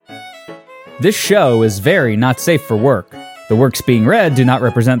This show is very not safe for work. The works being read do not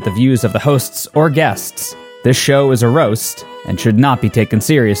represent the views of the hosts or guests. This show is a roast and should not be taken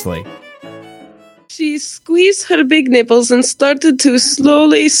seriously. She squeezed her big nipples and started to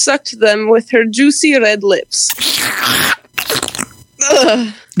slowly suck them with her juicy red lips.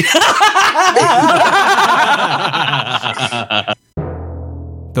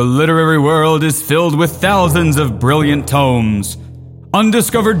 The literary world is filled with thousands of brilliant tomes,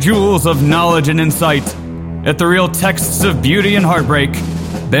 undiscovered jewels of knowledge and insight, ethereal texts of beauty and heartbreak,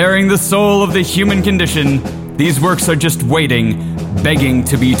 bearing the soul of the human condition. These works are just waiting, begging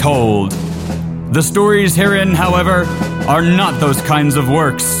to be told. The stories herein, however, are not those kinds of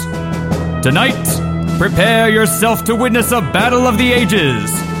works. Tonight, prepare yourself to witness a battle of the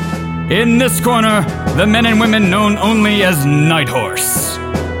ages. In this corner, the men and women known only as Night Horse.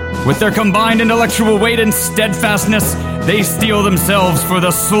 With their combined intellectual weight and steadfastness, they steel themselves for the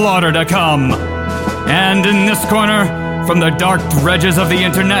slaughter to come. And in this corner, from the dark dredges of the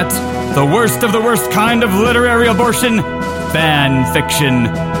internet, the worst of the worst kind of literary abortion, fan fiction.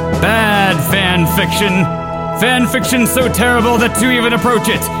 Bad fan fiction. Fan fiction so terrible that to even approach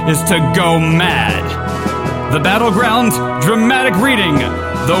it is to go mad. The battleground, dramatic reading.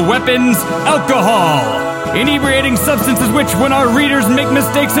 The weapons, alcohol. Inebriating substances which, when our readers make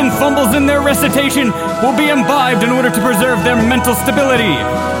mistakes and fumbles in their recitation, will be imbibed in order to preserve their mental stability.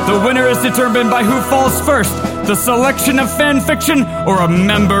 The winner is determined by who falls first, the selection of fan fiction or a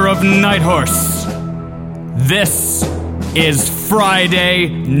member of Night Horse. This is Friday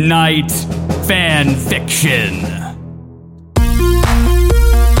Night Fan Fiction.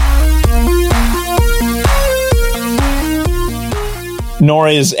 Nor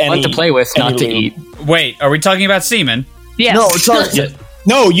is any fun to play with, not to lube. eat. Wait, are we talking about semen? Yes. No,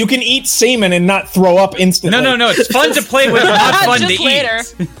 no, you can eat semen and not throw up instantly. No, it's fun to play with, not fun to Just later.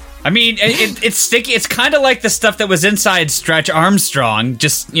 eat. I mean, it's sticky. It's kind of like the stuff that was inside Stretch Armstrong.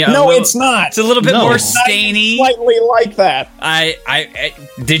 Just, you know. No, it's not. It's a little bit more It's not even stainy. slightly like that. I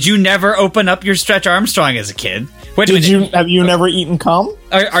did you never open up your Stretch Armstrong as a kid? Wait a minute. Have you never eaten cum?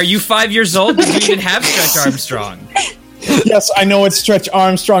 Are you 5 years old? Did you even have Stretch Armstrong? Yes, I know what Stretch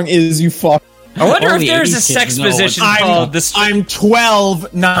Armstrong is, you fuck. I wonder if Only there's 80 a sex kids know position what- called the. I'm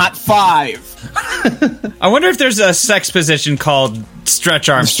 12, not 5. I wonder if there's a sex position called Stretch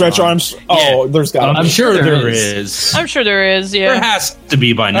Armstrong. Stretch Armstrong. Oh, there's got to I'm be. sure there is. I'm sure there is, yeah. There has to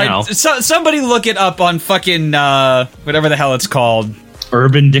be by All now. right, somebody look it up on fucking whatever the hell it's called.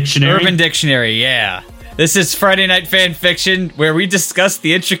 Urban Dictionary. Urban Dictionary, yeah. This is Friday Night Fan Fiction, where we discuss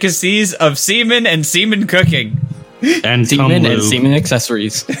the intricacies of semen and semen cooking. and Semen cum and lube, semen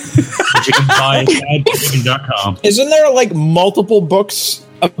accessories. which you can buy at badsemen.com. Isn't there like multiple books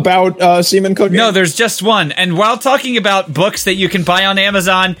about semen cooking? No, there's just one. And while talking about books that you can buy on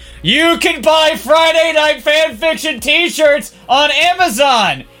Amazon, you can buy Friday Night Fan Fiction t-shirts on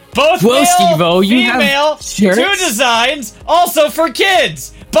Amazon. Both Whoa, male, Steve-O, you have female, shirts? 2 designs, also for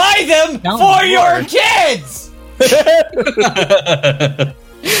kids. Buy them Now for you your are. kids.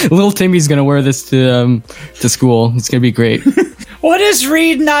 Little Timmy's gonna wear this to school. It's gonna be great. What does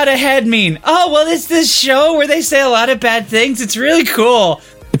read not ahead mean? Oh, well, it's this show where they say a lot of bad things. It's really cool.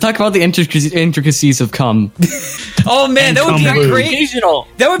 We talk about the intricacies of cum. Oh, man, that would be a cum lube. great...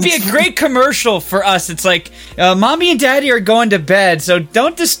 That would be a great commercial for us. It's like, Mommy and Daddy are going to bed, so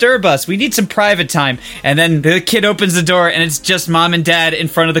don't disturb us. We need some private time. And then the kid opens the door, and it's just Mom and Dad in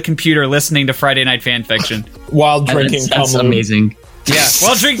front of the computer listening to Friday Night Fan Fiction. While drinking That's cum lube. amazing. Yeah,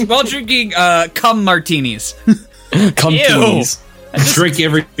 while drinking cum martinis. Cum Ew. teenies. Drink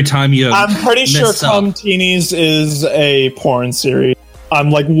every time you. I'm pretty sure mess up. Cum Teenies is a porn series. I'm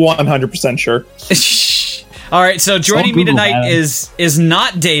like 100% sure. All right, so joining me Google tonight that. is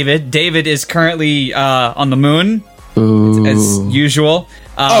not David. David is currently on the moon, Ooh. as usual.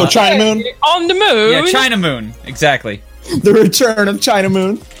 China Moon. On the moon. Yeah, China Moon, exactly. The return of China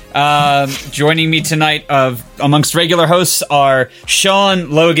Moon. Joining me tonight amongst regular hosts are Sean,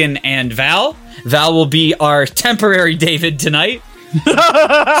 Logan, and Val. Val will be our temporary David tonight.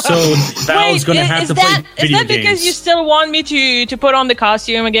 So Val's going to have to play Is video that because games. you still want me to put on the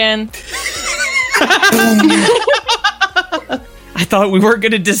costume again? I thought we weren't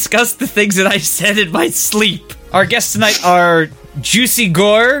going to discuss the things that I said in my sleep. Our guests tonight are Juicy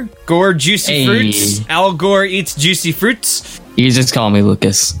Gore, Gore Juicy Hey. Fruits. Al Gore eats juicy fruits. You just call me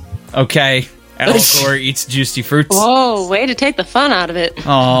Lucas. Okay. Al Gore eats juicy fruits. Whoa, way to take the fun out of it.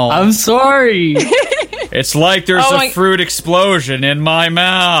 Oh, I'm sorry. it's like there's Oh a my- fruit explosion in my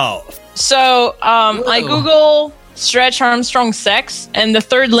mouth. So, I Google Stretch Armstrong sex, and the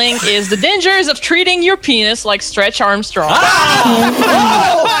third link is the dangers of treating your penis like Stretch Armstrong.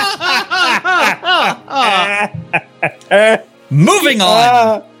 Moving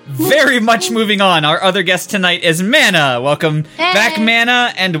on. Very much moving on. Our other guest tonight is Mana. Welcome back,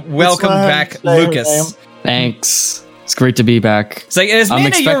 Mana, and welcome back, Lucas. Thanks. It's great to be back. So, is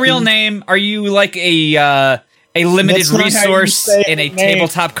Mana your real name? Are you like a limited resource in a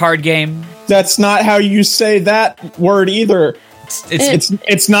tabletop card game? That's not how you say that word either.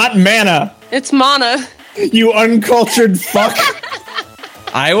 It's not mana. It's mana. You uncultured fuck.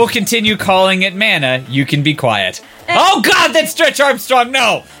 I will continue calling it Mana. You can be quiet. Oh God, that's Stretch Armstrong.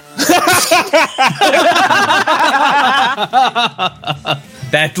 No.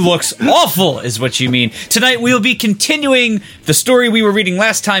 That looks awful, is what you mean. Tonight we'll be continuing the story we were reading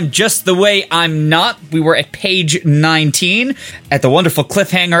last time, Just the Way I'm Not. We were at page 19 at the wonderful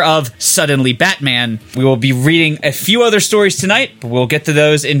cliffhanger of Suddenly Batman. We will be reading a few other stories tonight, but we'll get to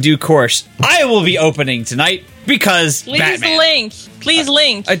those in due course. I will be opening tonight because Batman. Please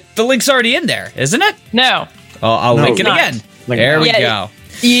link. The link's already in there, isn't it? No. Oh, I'll link it again. There we go.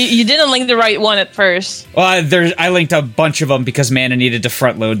 You didn't link the right one at first. Well, I linked a bunch of them because Mana needed to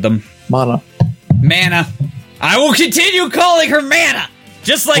front load them. Mana. I will continue calling her Mana,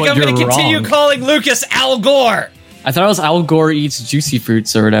 just like I'm going to continue calling Lucas Al Gore. I thought it was Al Gore eats juicy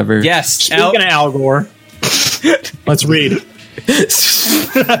fruits or whatever. Yes. Speaking of Al Gore, let's read.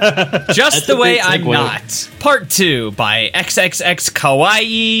 Just the Way I'm Not, Part 2 by XXX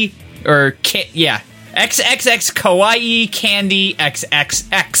Kawaii, XXX Kawaii Candy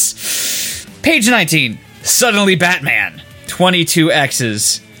XXX. Page 19. Suddenly Batman. 22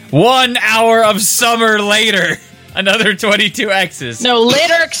 X's. 1 hour of summer later. Another 22 X's. No,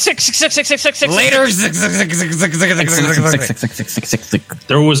 later. Later.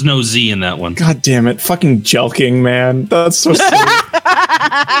 There was no Z in that one. God damn it. Fucking jelking, man. That's so silly.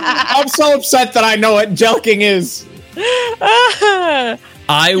 I'm so upset that I know what jelking is.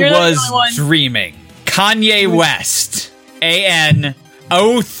 I was dreaming. Kanye West, A.N.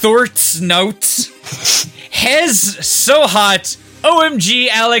 Thorts Notes, Hez so hot, OMG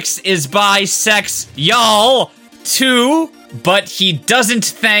Alex is bi-sex, y'all, too, but he doesn't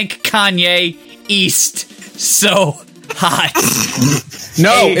thank Kanye East so hot.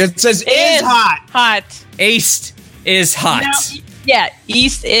 No, it says is hot. Hot. East is hot. No,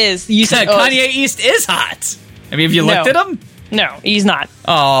 East is. You said Kanye East is hot. I mean, have you looked at him? No, he's not.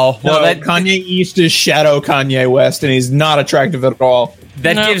 Oh, well, no, Kanye East is shadow Kanye West, and he's not attractive at all.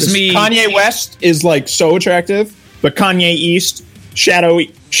 That gives me... Kanye West is, like, so attractive, but Kanye East, shadow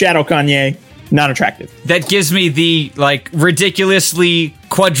Kanye, not attractive. That gives me the, like, ridiculously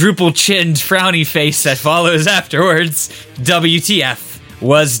quadruple-chinned frowny face that follows afterwards. WTF.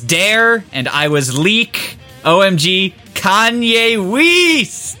 Was Dare, and I was Leak. OMG, Kanye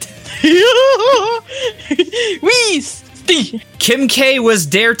West. West. Kim K was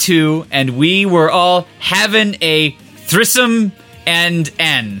Dare too, and we were all having a threesome and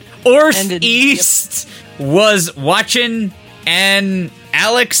N. East was watching, and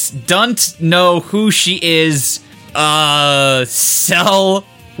Alex don't know who she is. Cell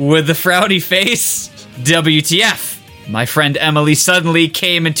with the frowny face. WTF. My friend Emily suddenly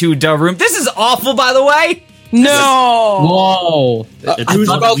came into the room. This is awful, by the way. No. Whoa. Whose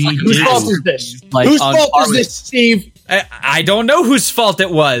fault is this? Whose fault is this, Steve? I don't know whose fault it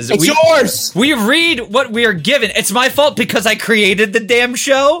was. It's yours. We read what we are given. It's my fault because I created the damn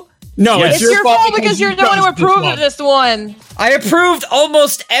show. No, it's your fault because you're the one who approved this one. I approved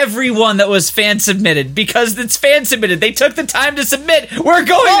almost everyone that was fan submitted because it's fan submitted. They took the time to submit. We're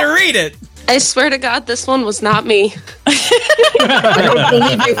going to read it. I swear to God, this one was not me. I don't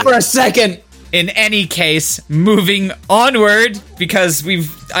believe you for a second. In any case, moving onward, because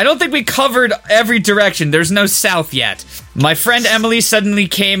I don't think we covered every direction. There's no south yet. My friend Emily suddenly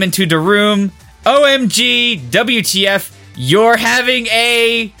came into the room. OMG, WTF, you're having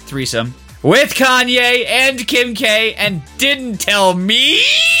a threesome with Kanye and Kim K and didn't tell me?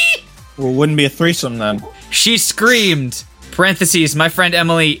 Well, it wouldn't be a threesome then. She screamed. Parentheses, my friend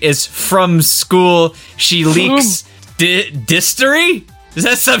Emily is from school. She leaks dystery? Is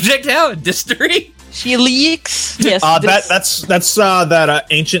that subject now? Dystery? She leaks? Yes. That's that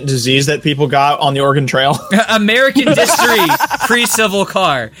ancient disease that people got on the Oregon Trail. American dystery, pre-civil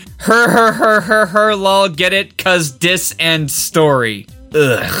car. Her, lol, get it? Cause dis and story.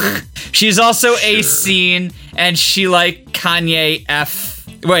 Ugh. She's also a scene, and she like Kanye F.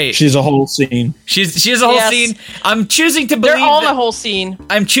 Wait. She's a whole scene. She has a whole scene. I'm choosing to believe they're all a whole scene.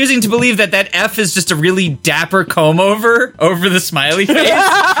 I'm choosing to believe that F is just a really dapper comb over the smiley face.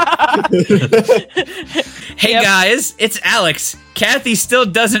 Hey guys, it's Alex. Kathy still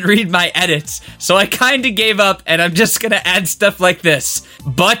doesn't read my edits, so I kinda gave up and I'm just gonna add stuff like this.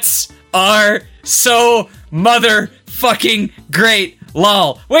 Butts are so motherfucking great.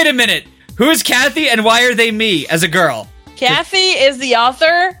 Lol. Wait a minute. Who's Kathy and why are they me as a girl? Kathy is the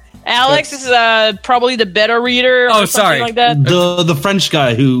author. Alex is probably the beta reader. Or Oh, something sorry. like that. The French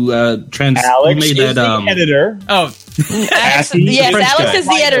guy who Alex made is that the editor. Oh, Alex, the yes, French Alex guy. is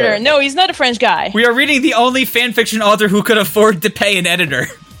the editor. No, he's not a French guy. we are reading the only fanfiction author who could afford to pay an editor.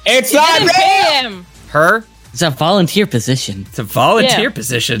 It's He not didn't me! pay him. Her? It's a volunteer position. It's a volunteer Yeah.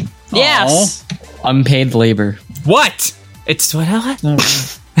 position. Yes. Unpaid labor. What? It's what?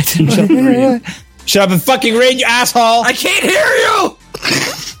 Shut up and fucking read, you asshole! I can't hear you!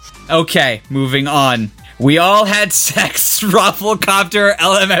 Okay, moving on. We all had sex, Rafflecopter,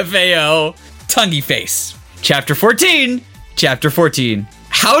 LMFAO, Tonguey Face. Chapter 14. Chapter 14.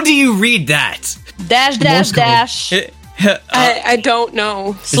 How do you read that? Dash dash dash I don't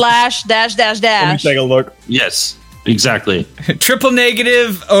know. slash dash dash Let me dash. take a look. Yes, exactly. Triple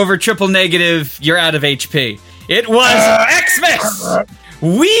negative over triple negative, you're out of HP. It was Xmas!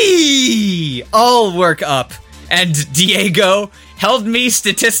 We all work up, and Diego held me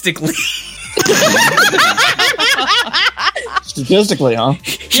statistically. Statistically, huh?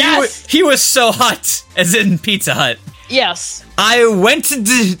 Yes. He was so hot, as in Pizza Hut. Yes. I went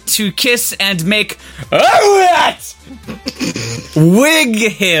to kiss and make wig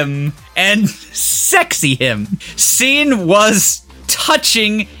him and sexy him. Scene was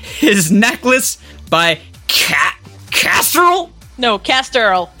touching his necklace by Castrol? No,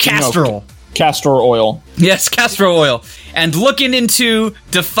 Castor. Castrol. Castor oil. Yes, castor oil. And looking into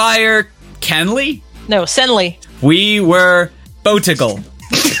Defier Kenley, No, Senley. we were Botigal.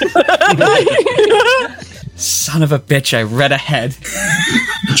 Son of a bitch, I read ahead.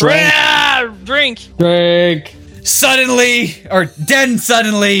 Drink. Drink. Suddenly,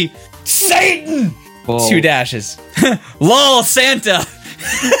 Satan! Whoa. 2 dashes. LOL, Santa!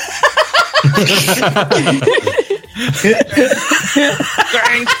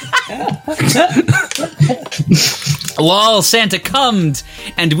 LOL, Santa cummed,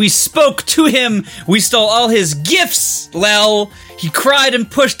 and we spoke to him. We stole all his gifts, lel. He cried and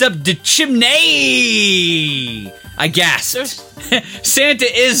pushed up the chimney. I gasped. Santa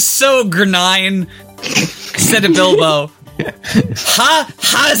is so grenine, said a Bilbo.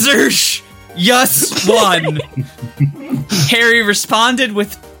 Hazarsh, yes, one. Harry responded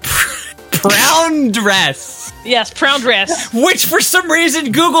with brown dress. Yes, brown dress. Which, for some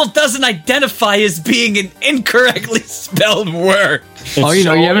reason, Google doesn't identify as being an incorrectly spelled word. Oh, you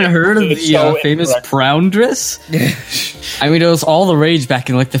haven't heard of the famous incorrect. brown dress? I mean, it was all the rage back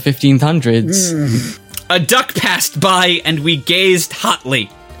in like the 1500s. A duck passed by, and we gazed hotly.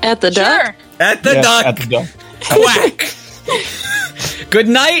 At the duck? Sure. At the Yes, duck. at the duck. Quack. Good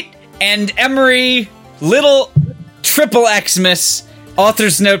night, and Emery, little triple Xmas,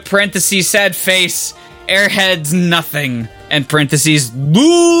 author's note, parentheses, sad face, airheads, nothing, and parentheses,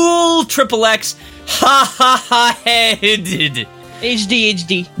 lol, triple X, ha ha ha headed.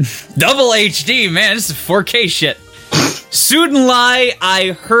 HD. Double HD, man, this is 4K shit. Soon lie,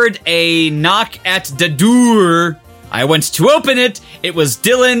 I heard a knock at the door. I went to open it. It was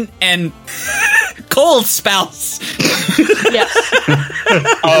Dylan and Cole's spouse. Yes.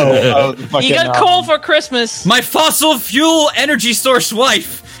 Oh, the fucking, You got coal for Christmas. My fossil fuel energy source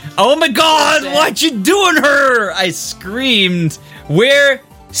wife. Oh my god, what you doing her? I screamed. Where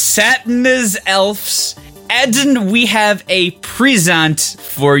Satana's elves. Eden, we have a present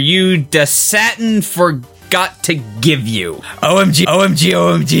for you. The Satin forgot to give you.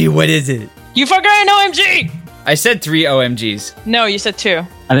 OMG, what is it? You forgot an OMG. I said 3 OMGs. No, you said 2.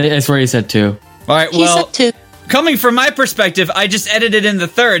 I swear he said 2. Alright, He well, said 2. coming from my perspective, I just edited in the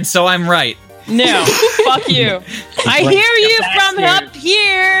 3rd, so I'm right. No, fuck you. I hear you from up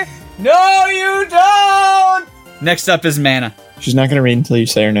here. No, you don't! Next up is Mana. She's not gonna read until you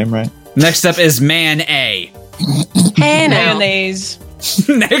say her name right. Next up is Man A. Hey now. Mayonnaise.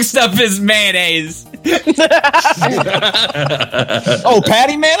 Next up is Mayonnaise. Oh,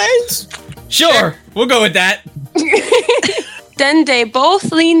 patty mayonnaise? Sure, we'll go with that. Then they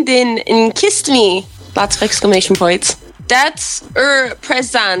both leaned in and kissed me. Lots of exclamation points. That's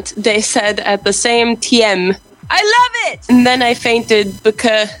present, they said at the same TM. I love it! And then I fainted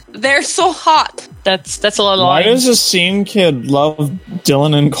because they're so hot. That's a lot of Why lines. does a scene kid love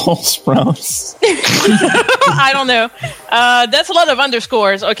Dylan and Cole Sprouse? I don't know. That's a lot of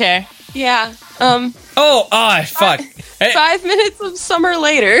underscores. Okay. Yeah. Fuck. Hey, 5 minutes of summer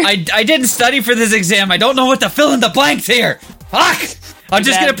later. I didn't study for this exam. I don't know what to fill in the blanks here. Fuck! I'm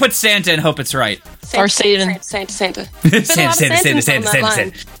just bad. gonna put Santa and hope it's right. Or Satan. Santa. Santa.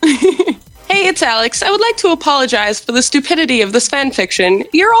 Hey, it's Alex. I would like to apologize for the stupidity of this fanfiction.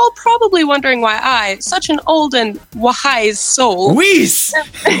 You're all probably wondering why I, such an old and wise soul... Whis!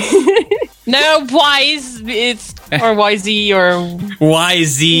 No, wise. It's or wisey or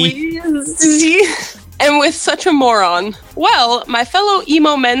YZ. And with such a moron. Well, my fellow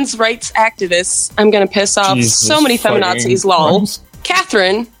emo men's rights activists, I'm gonna piss off Jesus so many fucking feminazis, lol. Christ.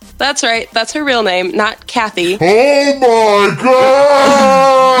 Catherine, that's right, that's her real name, not Kathy. Oh my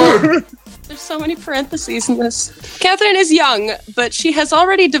god! There's so many parentheses in this. Catherine is young, but she has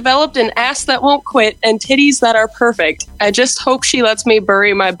already developed an ass that won't quit and titties that are perfect. I just hope she lets me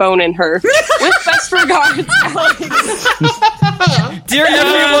bury my bone in her. With best regards, Alex. Dear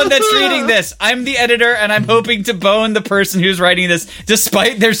everyone that's reading this, I'm the editor and I'm hoping to bone the person who's writing this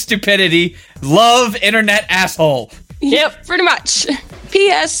despite their stupidity. Love, internet asshole. Yep, pretty much.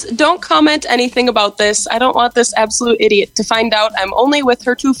 P.S. Don't comment anything about this. I don't want this absolute idiot to find out I'm only with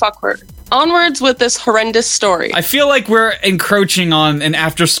her to fuck her. Onwards with this horrendous story. I feel like we're encroaching on an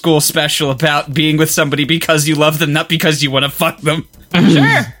after-school special about being with somebody because you love them, not because you want to fuck them.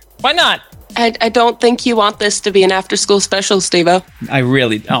 sure. Why not? I don't think you want this to be an after-school special, Steve-O. I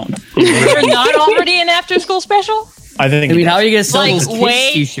really don't. You're not already an after-school special? I think. I mean, how are you gonna sell Like those kids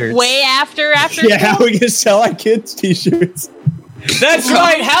way, t-shirts? way after Yeah, how are we gonna sell our kids t-shirts? That's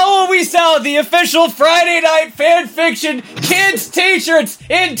right. How will we sell the official Friday Night Fan Fiction kids t-shirts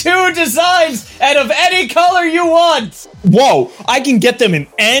in 2 designs and of any color you want? Whoa! I can get them in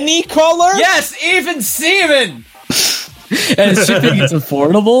any color. Yes, even semen. And you think it's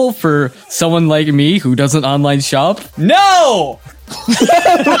affordable for someone like me who doesn't online shop? No.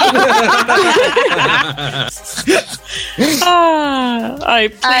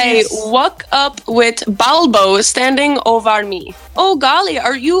 I woke up with Balbo standing over me. Oh golly,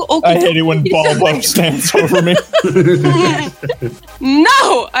 are you okay? I hate it when Balbo stands over me.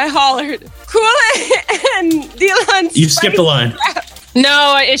 No! I hollered. Cool it and Dylan. You skipped a line.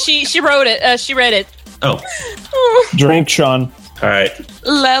 No, she wrote it. She read it. Oh, Drink, Sean. all right.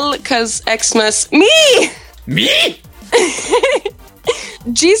 Lel, cause Xmas. Me! Me?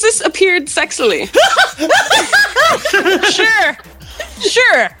 Jesus appeared sexily. Sure.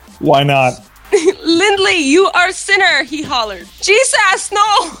 Sure. Why not? Lindley, you are sinner, he hollered. Jesus,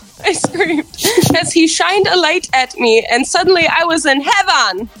 no! I screamed as he shined a light at me, and suddenly I was in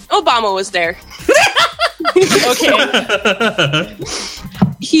heaven. Obama was there. Okay.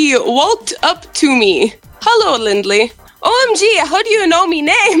 He walked up to me. Hello, Lindley. OMG, how do you know me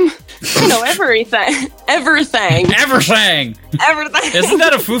name? I know everything. Everything. Everything. Everything. Isn't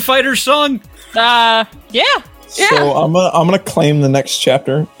that a Foo Fighters song? Yeah. So I'm gonna claim the next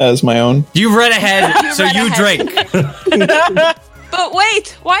chapter as my own. You read ahead, so read you ahead. drink. But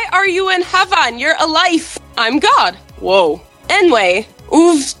wait, why are you in heaven? You're alive. I'm God. Whoa. Anyway,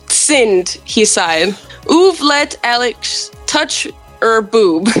 Uve sinned, he sighed. Uve let Alex touch her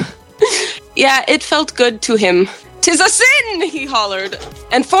boob. Yeah, it felt good to him. 'Tis a sin, he hollered,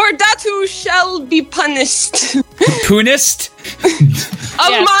 and for that who shall be punished. Punist? Yes,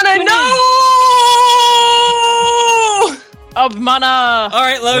 Amana, no! Of mana. All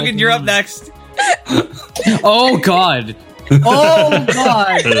right, Logan, you're up next. Oh God! Oh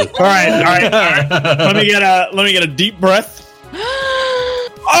God! All right. Let me get a deep breath.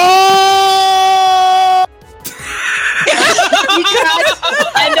 Oh!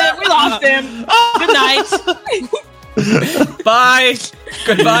 And we lost him. Good night. Bye.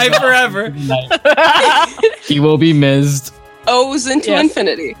 Goodbye forever. He will be missed. O's into Yes.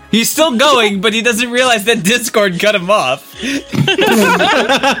 infinity. He's still going, but he doesn't realize that Discord cut him off.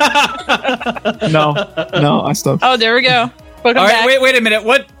 No, I stopped. Oh, there we go. Welcome All right, back. wait a minute.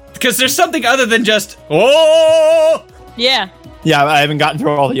 What? Because there's something other than just oh. Yeah. Yeah, I haven't gotten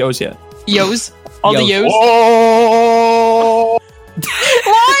through all the O's yet. Yos. All the Yos. yos. Oh!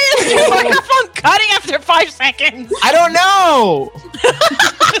 Why is your microphone cutting after 5 seconds? I don't know.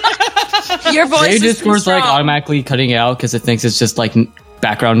 Your voice Maybe is too Discord's like strong. automatically cutting it out because it thinks it's just like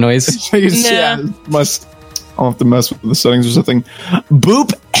background noise. Yeah, must. I'll have to mess with the settings or something.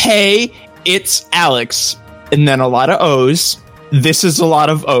 Boop. Hey, it's Alex, and then a lot of O's. This is a lot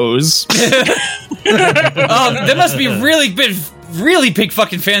of O's. Oh, they must be really big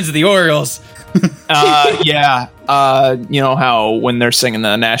fucking fans of the Orioles. Yeah. You know how when they're singing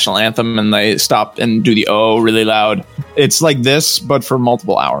the national anthem and they stop and do the O really loud? It's like this, but for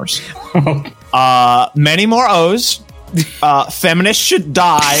multiple hours. Many more O's. Feminists should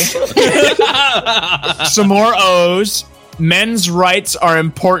die. Some more O's. Men's rights are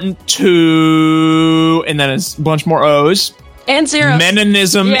important too. And then it's a bunch more O's. And zeros.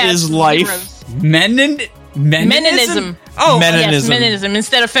 Meninism Yes, is life. zeros. Meninism? Oh, Yes, meninism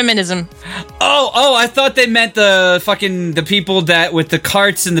instead of feminism. Oh, I thought they meant the people that with the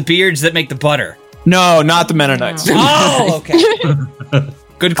carts and the beards that make the butter. No, not the Mennonites. Oh, okay.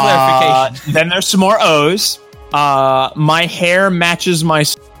 Good clarification. Then there's some more O's. My hair matches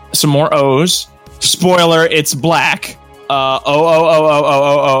some more O's. Spoiler, it's black.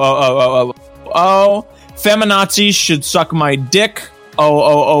 Feminazis should suck my dick.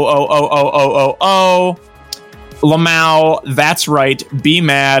 Lamau, that's right. Be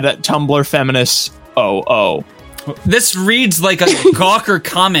mad. Tumblr feminists. This reads like a Gawker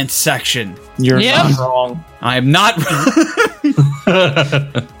comments section. You're not wrong. I am not wrong.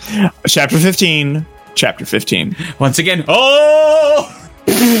 Chapter 15. Once again,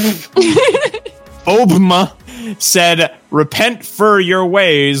 Obama said, repent for your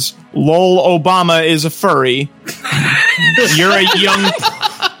ways. Lol, Obama is a furry. You're a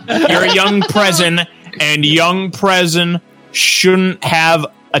young president, and young president shouldn't have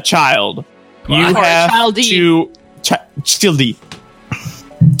a child. You have to still D.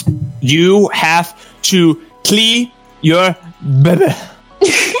 You have to clean your baby.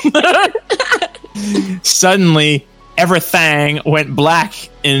 Suddenly, everything went black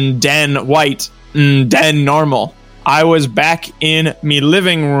and then white and then normal. I was back in me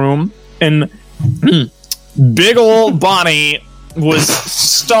living room and big old Bonnie was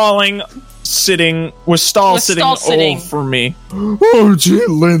sitting for me. Oh, gee,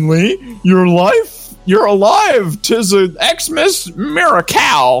 Lindley, you're alive. 'Tis a Xmas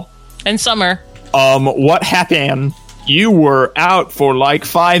miracle. And summer. What happened? You were out for like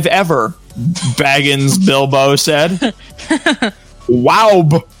 5 ever, Baggins Bilbo said.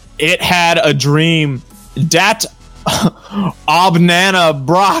 Wow, it had a dream. Dat Obnana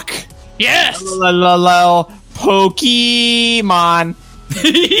Brock. Yes! Pokemon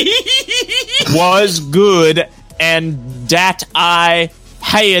was good, and that I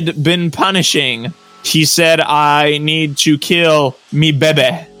had been punishing. He said I need to kill me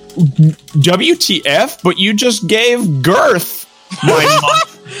baby. WTF? But you just gave Girth my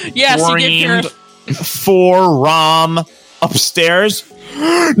Yes, you gave Girth for Rom upstairs.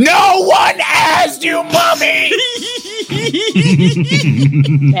 No one asked you, mommy.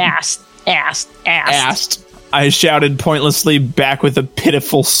 Asked. I shouted pointlessly back with a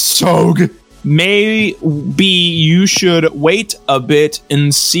pitiful sog. Maybe you should wait a bit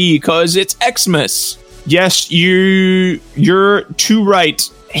and see, cause it's Xmas. Yes, you're too right,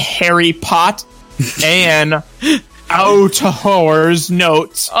 Harry Pot. And out-of-horrors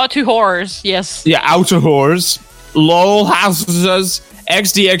notes. Out-of-horrors, yes. Yeah, out-of-horrors. LOL houses.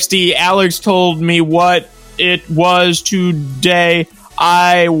 XD. Alex told me what it was today.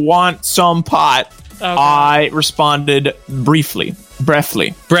 I want some pot. Okay. I responded briefly.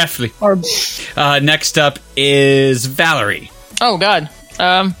 Next up is Valerie. Oh, God.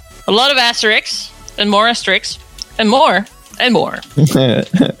 A lot of asterisks, and more asterisks, and more, and more.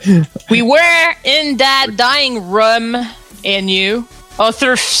 We were in that dying room, and you,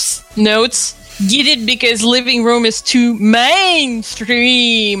 author's notes, get it because living room is too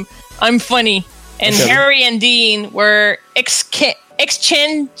mainstream. I'm funny. And okay. Harry and Dean were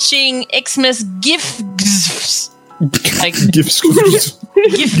exchanging Xmas gifts. Like gifts.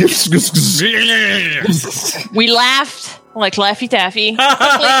 We laughed like Laffy Taffy.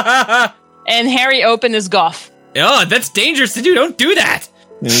 And Harry opened his goff. Oh, that's dangerous to do. Don't do that.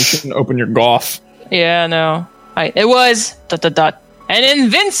 Yeah, you shouldn't open your goff. Yeah, no. It was ... an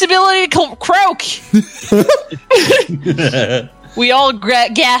invincibility croak. We all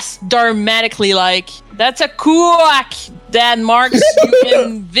gasped dramatically like, that's a quack that marks you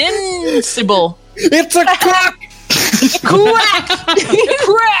invincible. It's a quack. Quack.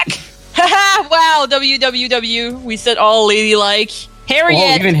 Haha, wow, WWW. We said all ladylike.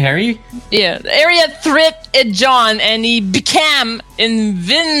 Even Harry? Yeah. Harriet threatened John and he became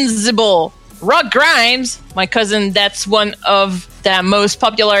invincible. Rock Grimes, my cousin, that's one of the most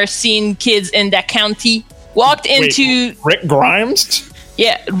popular scene kids in that county, walked into... Rick Grimes?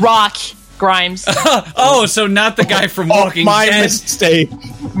 Yeah, Rock Grimes. Oh, so not the guy from Walking Dead.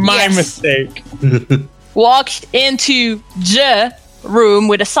 My mistake. Walked into the room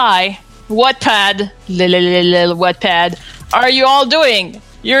with a sigh. Wattpad, Wattpad, are you all doing?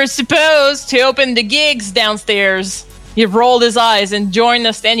 You're supposed to open the gigs downstairs. He rolled his eyes and joined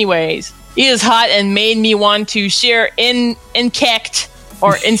us anyways. He is hot and made me want to share insect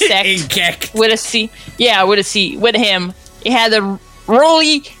or insect with a C. Yeah, with a C. With him. He had a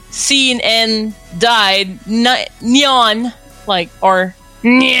really scene and died neon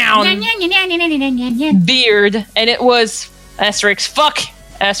beard, and it was asterisk fuck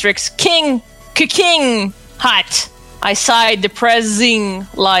asterisk king hot. I sighed, depressing,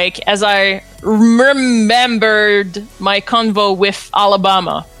 like, as I remembered my convo with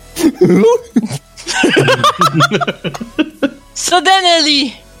Alabama.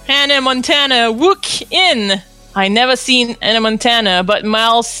 Suddenly, Hannah Montana wook in. I never seen Hannah Montana, but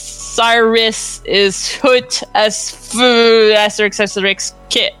Miles Cyrus is hood as asterisk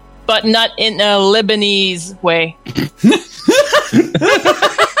kit, but not in a Lebanese way.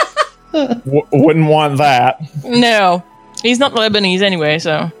 Wouldn't want that. No, he's not Lebanese anyway,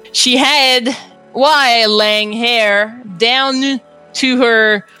 so. She had laying hair down to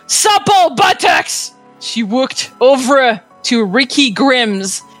her supple buttocks. She walked over to Ricky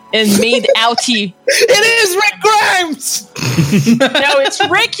Grimes and made outie. It is Rick Grimes! No, it's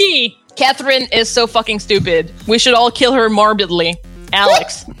Ricky! Catherine is so fucking stupid. We should all kill her morbidly.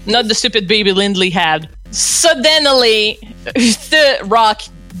 Alex, not the stupid baby Lindley had. Suddenly, the Rock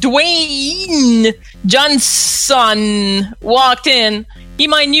Dwayne Johnson walked in. He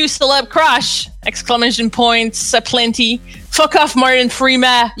my new celeb crush! Exclamation points aplenty. Fuck off, Martin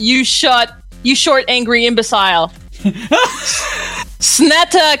Freeman, you short, angry imbecile.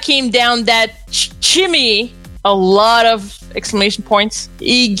 Snatta came down that chimney. A lot of exclamation points.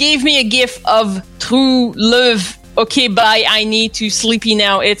 He gave me a gift of true love. Okay, bye. I need to sleepy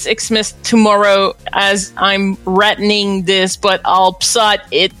now. It's Xmas tomorrow as I'm rattening this, but I'll psot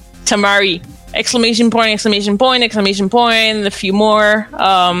it tomorrow. Exclamation point, exclamation point, exclamation point. A few more.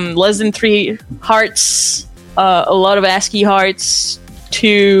 Less than 3 hearts. A lot of ASCII hearts.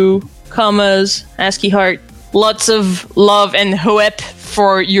 2 commas. ASCII heart. Lots of love and hope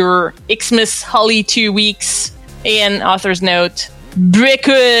for your Xmas Holly 2 weeks. And author's note.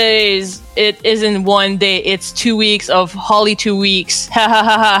 Because it isn't one day, it's 2 weeks of Holly 2 weeks. Ha ha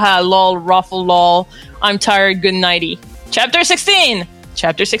ha ha ha, lol, ruffle, lol. I'm tired, good nighty. Chapter 16.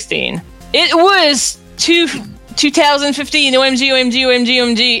 It was 2015,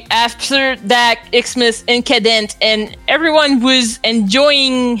 OMG. After that, Xmas Incadent, and everyone was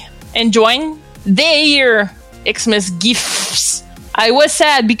enjoying their Xmas gifts. I was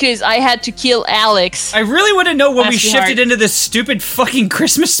sad because I had to kill Alex. I really want to know when we ASCII shifted heart. into this stupid fucking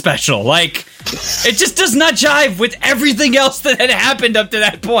Christmas special. Like, it just does not jive with everything else that had happened up to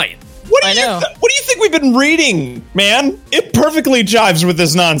that point. What do I know. What do you think we've been reading, man? It perfectly jives with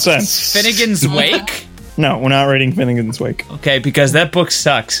this nonsense. Finnegan's Wake? No, we're not reading Finnegan's Wake. Okay, because that book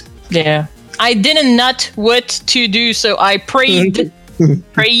sucks. Yeah. I didn't know what to do, so I prayed to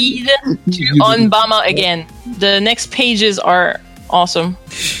Onbama again. The next pages are awesome.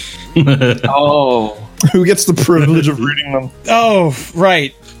 Oh. Who gets the privilege of reading them? Oh,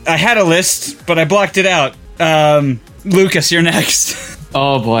 right. I had a list, but I blocked it out. Lucas, you're next.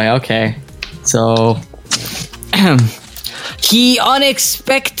 Oh boy, okay. So, he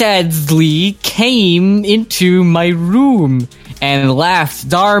unexpectedly came into my room and laughed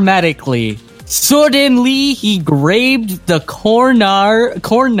dramatically. Suddenly, he grabbed the corner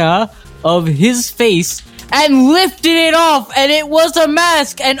of his face and lifted it off, and it was a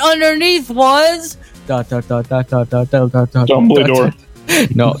mask, and underneath was... Dumbledore.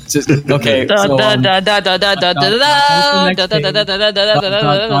 No, just okay. So,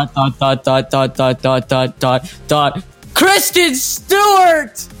 Kristen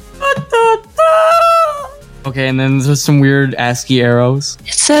Stewart. Okay, and then there's some weird ASCII arrows.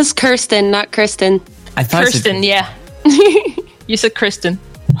 It says Kirsten, not Kristen. I thought it said- Kirsten, yeah. You said Kristen.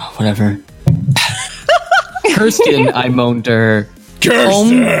 whatever. Kirsten, I moaned to her.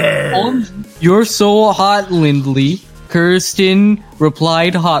 Kirsten! You're so hot, Lindley. Kirsten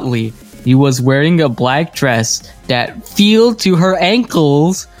replied hotly. He was wearing a black dress that fell to her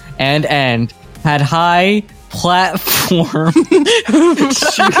ankles and had high platform.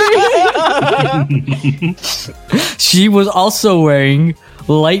 She was also wearing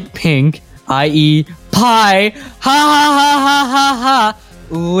light pink, i.e. pie, ha ha ha ha ha ha,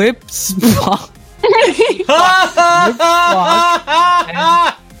 lips still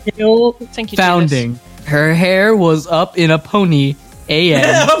Thank you, founding. Her hair was up in a pony.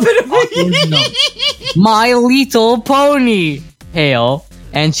 My Little Pony hail,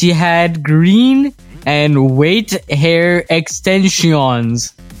 and she had green and white hair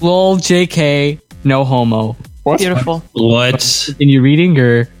extensions. Lol, JK, no homo. What? Beautiful. What? Continue reading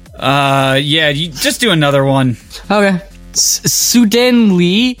or? Yeah, you just do another one. Okay.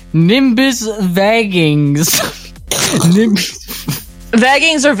 Suddenly, Nimbus Vaggings.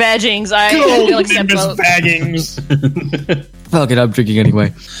 Vaggings or vaggings? I feel like Nimbus baggings. Fuck it, I'm drinking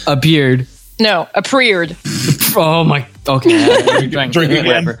anyway. Appeared. No, appeared. Oh my. Okay. Drink again.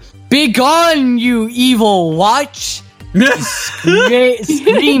 Whatever. Be gone, you evil watch!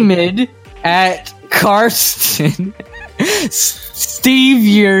 Screamed at Karsten. Steve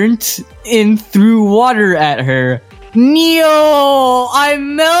yearned and threw water at her. Neo,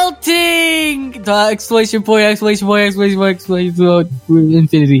 I'm melting! The exclamation point,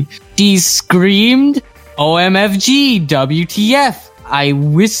 infinity. She screamed, OMFG, WTF. I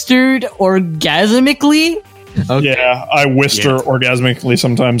whispered orgasmically. Okay. Yeah, I whisper orgasmically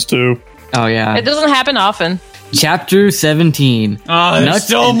sometimes too. Oh, yeah. It doesn't happen often. Chapter 17. Oh, there's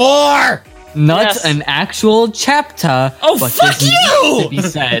still more! Not Yes. an actual chapter. Oh, but fuck this needs you! to be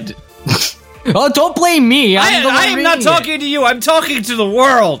said. Oh, don't blame me. I I'm the one am not reading it. talking to you, I'm talking to the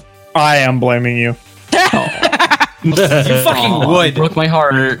world! I am blaming you. You fucking would. Broke my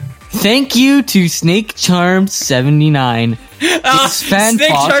heart. Thank you to Snake Charm 79. It's fan Snake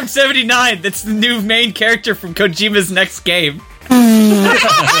talk. Charm 79, that's the new main character from Kojima's next game.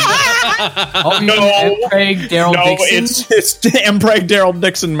 Oh, No. Craig, Daryl No, Dixon. it's Empreg Daryl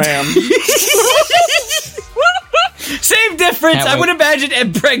Dixon, man. Same difference. Can't I wait. would imagine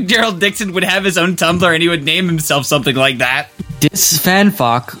Empreg Daryl Dixon would have his own Tumblr and he would name himself something like that. This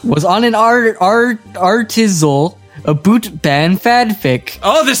fanfic was on an artisanal a boot ban fanfic,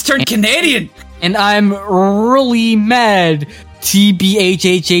 Oh, this turned Canadian. and I'm really mad.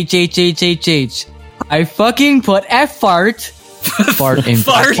 TBHHHHHHH. I fucking put fart in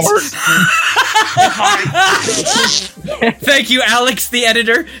Fart. Thank you, Alex, the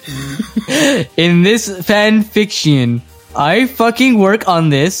editor. in this fan fiction. I fucking work on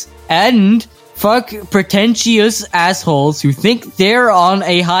this and fuck pretentious assholes who think they're on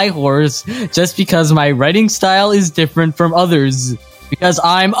a high horse just because my writing style is different from others. Because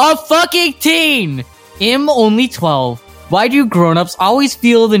I'm a fucking teen! I'm only 12. Why do grown-ups always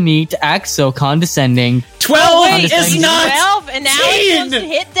feel the need to act so condescending? 12 wait, is he's not 12 and Alex teen. wants to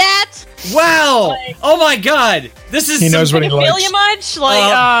hit that? Wow. Oh my god. This is He knows what he Did it feel likes. you much?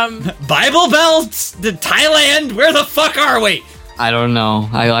 Like, Bible Belts, the Thailand. Where the fuck are we? I don't know.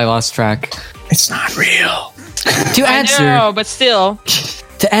 I lost track. It's not real. To answer... no, but still.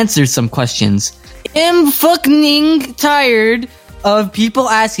 to answer some questions. I'm fucking tired of people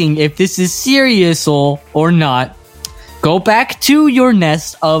asking if this is serious or not. Go back to your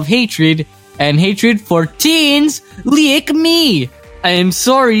nest of hatred and hatred for teens like me. I am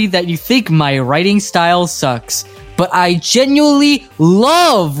sorry that you think my writing style sucks, but I genuinely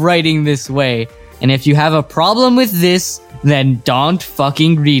love writing this way. And if you have a problem with this, then don't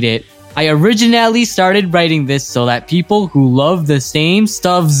fucking read it. I originally started writing this so that people who love the same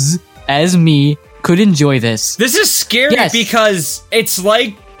stuffs as me could enjoy this. This is scary Yes. because it's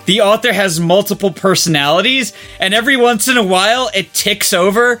like the author has multiple personalities, and every once in a while it ticks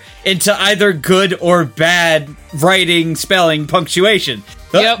over into either good or bad writing, spelling, punctuation.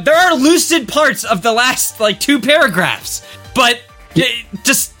 Yep. There are lucid parts of the last, like, 2 paragraphs, but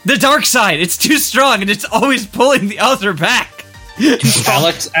just the dark side, it's too strong, and it's always pulling the author back.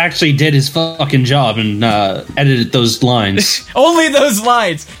 Alex actually did his fucking job and edited those lines. Only those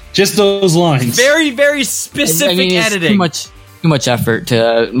lines. Just those lines. Very, very specific I mean, it's editing. too much effort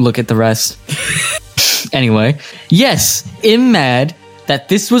to look at the rest. Anyway, yes, I'm mad that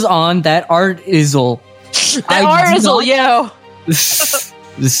this was on that artizzle. That artizzle, yo.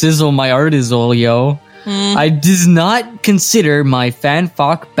 The sizzle, my artizzle, yo. I did not consider my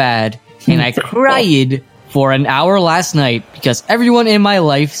fanfic bad, and I cried for an hour last night because everyone in my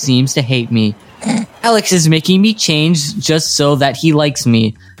life seems to hate me. Alex is making me change just so that he likes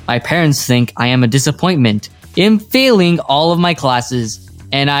me. My parents think I am a disappointment. I'm failing all of my classes,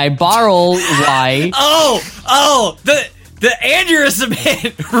 and I borrow why. Oh, the aneurysm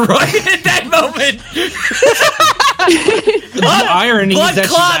hit right at that moment. The irony Blood is that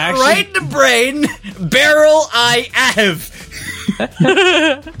she's clot actually, right in the brain. Barrel I have.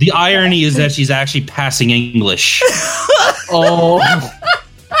 the irony is that she's actually passing English. Oh,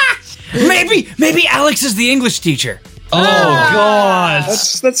 Maybe Alex is the English teacher. Oh god.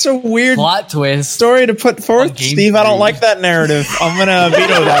 That's a weird plot twist. story to put forth, Game Steve. I don't three. like that narrative. I'm gonna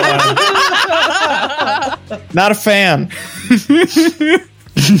veto that one. Not a fan.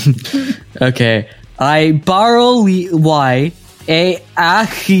 Okay. I borrow why a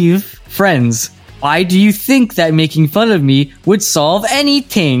achieve friends. Why do you think that making fun of me would solve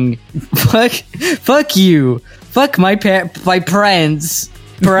anything? Fuck you. Fuck my friends.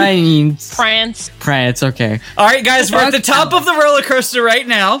 France. Prance, okay. All right, guys, we're at the top of the roller coaster right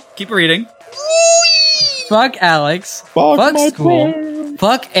now. Keep reading. Fuck Alex. Fuck Fuck my school.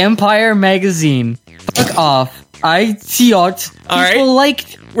 Fuck Empire Magazine. Fuck off. I thought All right. people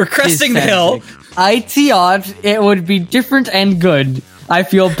liked We're cresting the this hill. fanfic. I thought it would be different and good. I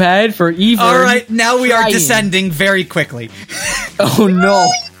feel bad for even. All right, now we are trying. descending very quickly. Oh no.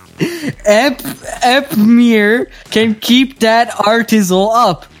 Epmir can keep that article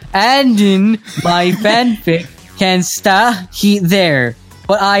up, and in my fanfic can stay there.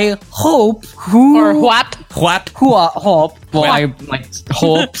 But I hope Or whap. hope. Well, I like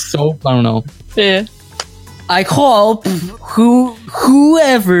hope. So I don't know. Yeah. I hope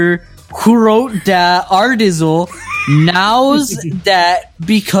whoever who wrote that article knows that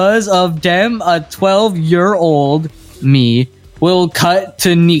because of them, a 12-year-old me will cut to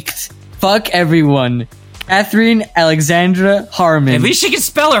nichts. Fuck everyone. Catherine Alexandra Harmon. At least she can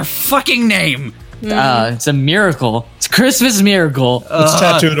spell her fucking name. It's a miracle. It's a Christmas miracle. It's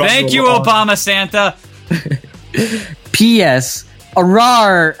tattooed on Thank the you, wall. Obama Santa. P.S.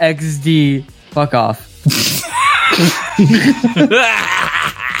 Arar XD. Fuck off.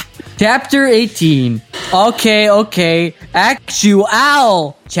 Chapter 18. Okay.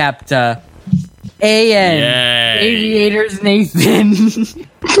 Actual chapter. A.N. Yay. Aviators Nathan.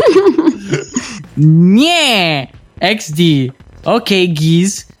 Yeah. XD. Okay,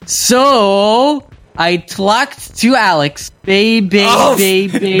 geez. So, I talked to Alex. Baby.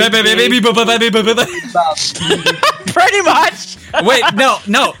 Baby. Pretty much. Wait,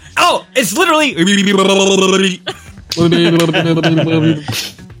 no. Oh, it's literally.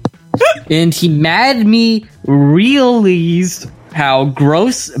 And he made me realize how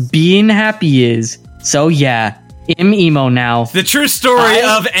gross being happy is. So yeah, I'm emo now. The true story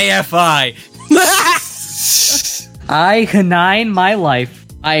of AFI. I hanine my life.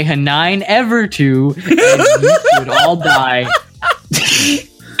 I hanine ever to, and you should all die.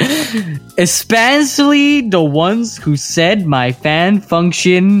 Especially the ones who said my fan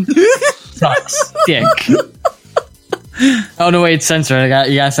function sucks dick. Oh no, wait, censor. You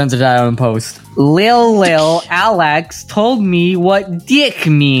gotta censor that out in post. Lil Alex told me what dick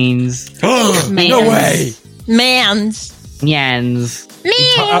means. No way. Mans. Yans.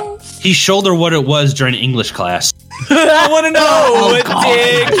 He showed her what it was during English class. I want to know what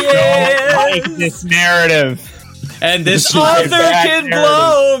dick is. This narrative. And this This is a author bad can narrative.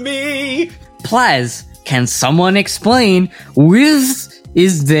 blow me. Plaz, can someone explain Wiz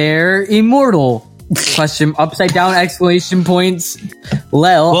is there immortal? Question upside down exclamation points.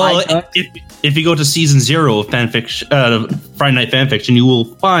 Lel, Well, if you go to season 0 of fanfiction, Friday Night Fanfiction, you will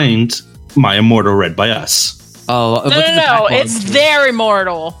find My Immortal read by us. oh, look at the No. backlog. It's their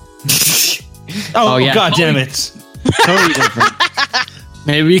immortal. Oh, yeah. God damn it. Totally different.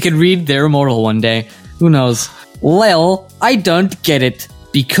 Maybe we could read their immortal one day. Who knows? Lel, I don't get it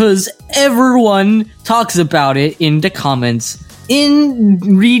because everyone talks about it in the comments, in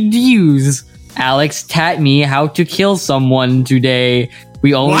reviews. Alex taught me how to kill someone today.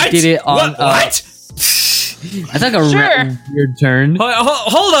 We only What? did it on. What? I took a Sure. weird turn.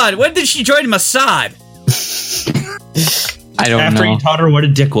 Hold on. When did she join Mossad? I don't After know. he taught her what a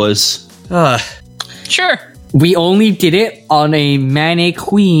dick was. Sure. We only did it on a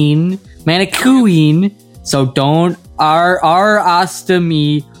mannequin. So don't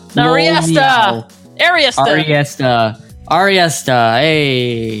me. Ariesta. Ariesta. Ariesta.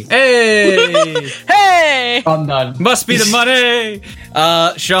 Hey. Hey. Hey. I'm done. Must be the money.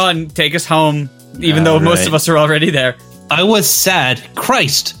 Sean, take us home. Even though most right. of us are already there. I was sad.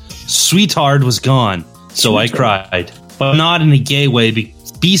 Christ. Sweetheart was gone. So I cried. But not in a gay way.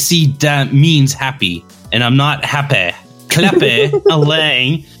 BC that means happy. And I'm not happy. Kleppe,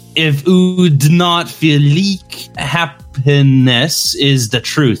 Elaine. If you do not feel like happiness is the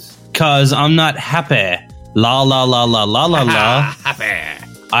truth. Cause I'm not happy. La la la la la la la. Happy.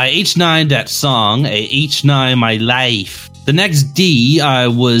 I H9 that song. I H9 my life. The next D, I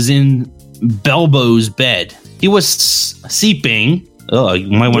was in Belbo's bed. He was sleeping. Oh, you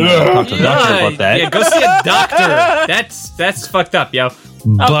might want to talk to the doctor about that. Yeah, go see a doctor. That's fucked up, yo.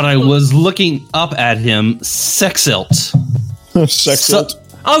 But I was looking up at him, sexilt. Sexual.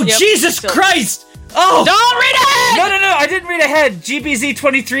 Oh, Yep. Jesus Christ! Oh! Don't read it. No, I didn't read ahead.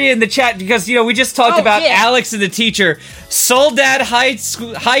 GBZ23 in the chat because, we just talked Oh, about yeah. Alex and the teacher. Soldad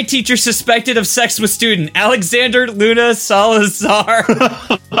high teacher suspected of sex with student. Alexander Luna Salazar.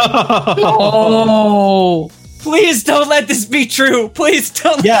 Oh. Please don't let this be true. Please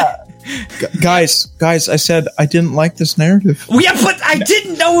don't. Yeah. Guys, I said I didn't like this narrative. Yeah, but I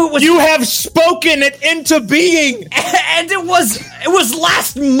didn't know it was. You have spoken it into being. And it was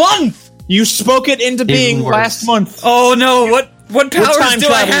last month. You spoke it into being worse. last month. Oh no! What powers time do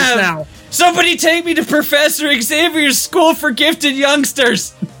I travelers have? now? Somebody take me to Professor Xavier's School for Gifted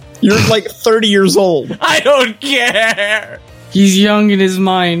Youngsters. You're like 30 years old. I don't care. He's young in his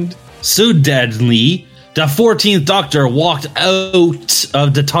mind. So deadly, the 14th Doctor walked out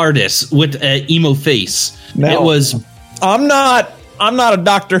of the TARDIS with an emo face. No. It was I'm not I'm not a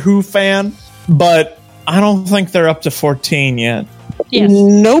Doctor Who fan, but I don't think they're up to 14 yet. Yes.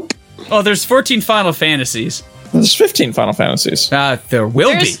 Nope. Oh, there's 14 Final Fantasies. There's 15 Final Fantasies. There will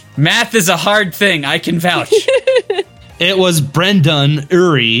There's- be. Math is a hard thing. I can vouch. It was Brendan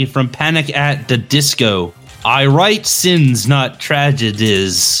Urie from Panic at the Disco. I write sins, not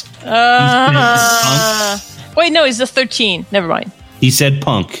tragedies. Wait, no, it's the 13. Never mind. He said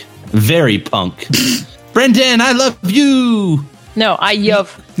punk. Very punk. Brendan, I love you. No, I yov.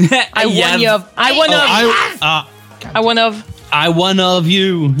 I Yeah. one yov. I one of. I one of. I one of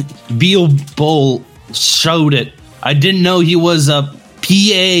you. Beal Bull showed it. I didn't know he was a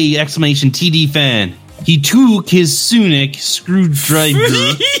PA exclamation TD fan. He took his Sonic screwdriver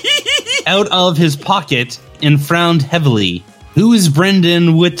out of his pocket and frowned heavily. Who is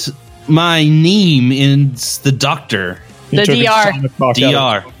Brendan with my name in the doctor? He The took his DR. Sonic Box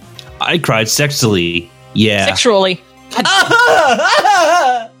out. DR. I cried sexually. Yeah. Sexually.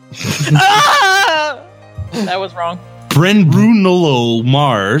 That was wrong. Bren Brunello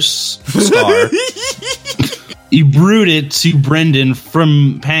Mars star. He brewed it to Brendan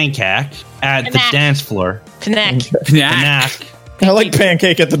from Pancake at the Knack. dance floor. Knack. Nah. Knack. I like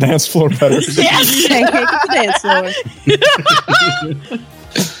Pancake at the dance floor better. Yes. Pancake at the dance floor.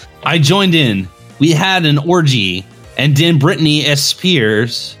 I joined in. We had an orgy, and then Britney S.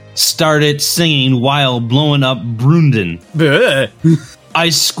 Spears started singing while blowing up Brendan. Bleh. I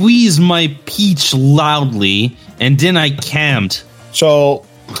squeezed my peach loudly, and then I cammed. So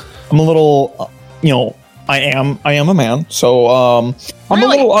I'm a little, I am a man. So I'm Really? a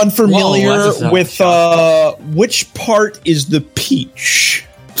little unfamiliar Whoa, that's a with which part is the peach.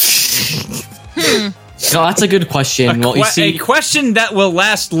 No, that's a good question. Well, you A see, question that will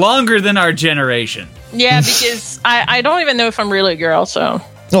last longer than our generation. Yeah, because I don't even know if I'm really a girl, so.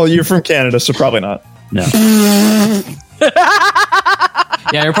 Oh, you're from Canada, so probably not. No.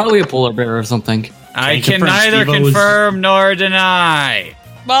 yeah, you're probably a polar bear or something. I Can't can confirm. neither Steve-O is- confirm nor deny.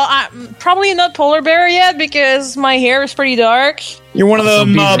 Well, I'm probably not polar bear yet because my hair is pretty dark. You're one of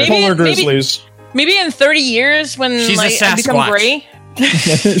them Maybe- polar maybe- grizzlies. Maybe in 30 years when She's a I become Sasquatch. gray.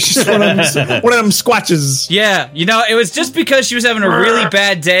 She's one of them squatches. Yeah, it was just because she was having a really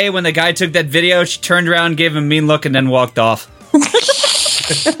bad day when the guy took that video. She turned around, gave him a mean look, and then walked off.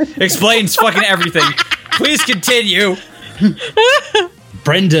 Explains fucking everything. Please continue.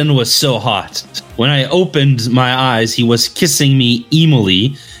 Brendan was so hot. When I opened my eyes, he was kissing me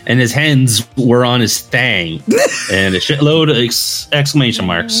emily, and his hands were on his thang. And a shitload of exclamation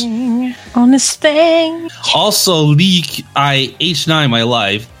marks. On this thing. Also, leak I H9 my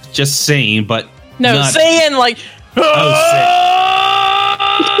life. Just saying, but No, not- saying like.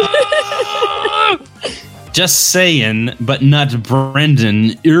 Oh, just saying, but not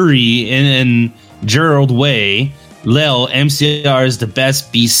Brendan, Uri, and Gerald Way. Lel, MCR is the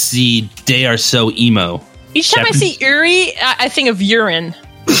best BC. They are so emo. Each time I see Uri, I think of urine.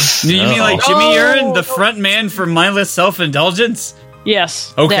 You mean like Oh. Jimmy Urine, the front man for mindless self-indulgence?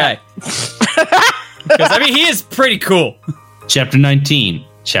 Yes. Okay. Because, he is pretty cool. Chapter 19.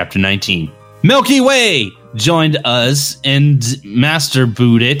 Chapter 19. Milky Way joined us and master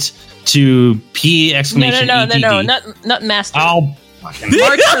booted to P No, exclamation ETD. not master. Oh,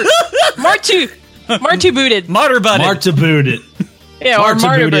 Martu booted. Martyr butted. Marta booted. Yeah, or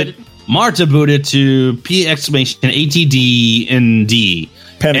Martu booted. Marta booted to P exclamation ATD and D.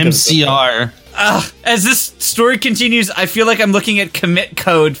 Panic MCR. As this story continues, I feel like I'm looking at commit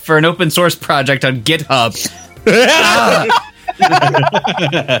code for an open source project on GitHub.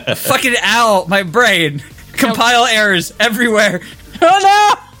 Fucking owl, my brain. Compile errors everywhere.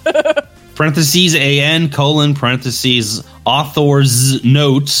 Oh no! Parentheses AN colon parentheses author's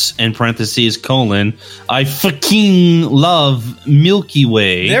notes and parentheses colon. I fucking love Milky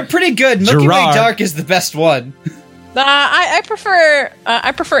Way. They're pretty good. Milky Way Gerard. Dark is the best one. I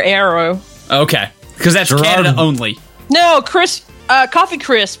prefer Arrow. Okay. Because that's Gerard. Canada only. No, coffee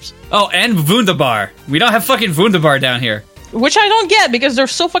crisps, Oh, and Wunderbar. We don't have fucking Wunderbar down here. which I don't get because they're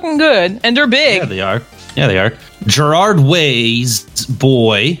so fucking good and they're big. Yeah, they are. Yeah, they are. Gerard Way's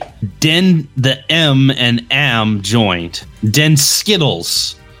boy. Den the M and Am joined. Den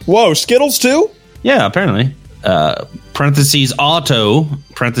Skittles. Whoa, Skittles too? Yeah, apparently. Parentheses auto.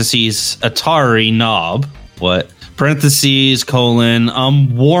 Parentheses Atari knob. What? Parentheses colon.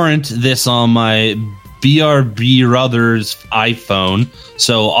 Warrant this on my BRB Brothers iPhone.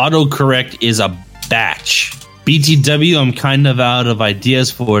 So autocorrect is a batch. BTW, I'm kind of out of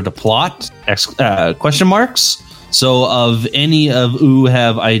ideas for the plot. Question marks. So, of any of who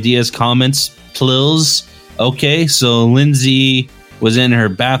have ideas, comments, please. Okay, so Lindsay was in her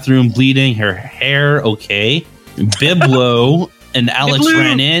bathroom bleeding her hair. Okay. Biblo and Alex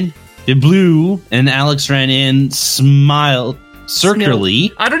ran in. The blue and Alex ran in, smiled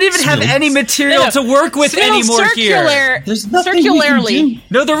circularly. I don't even have any material to work with anymore here. There's nothing circularly.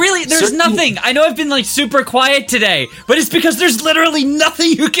 No, there's nothing. I know I've been like super quiet today, but it's because there's literally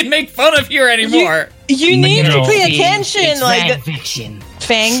nothing you can make fun of here anymore. You need to pay attention, It's like fiction.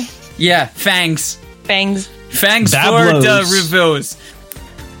 Fang, Yeah, fangs. fangs, Fangs for Bablos. the reviews.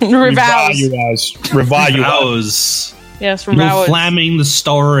 revows. Revows. Yes, You're revows. flamming the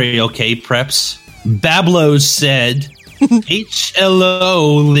story, okay, preps? Bablos said,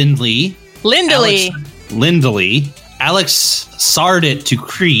 H.L.O. Lindley. Lindley. Alex sarded to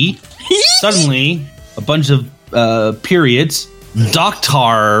Cree. Suddenly, a bunch of periods.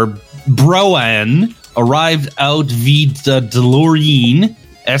 Dr. Broan arrived out via the DeLorean!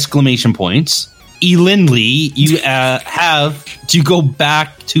 Exclamation points. E. Lindley, you have to go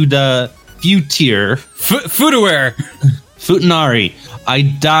back to the future. Footwear. Futanari, I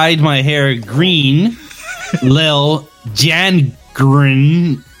dyed my hair green. Lil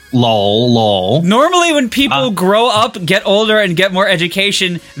Jangrin. Lol. Normally, when people grow up, get older, and get more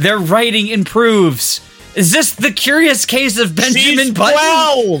education, their writing improves. Is this the curious case of Benjamin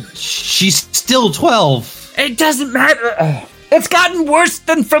Button? She's still 12. It doesn't matter. It's gotten worse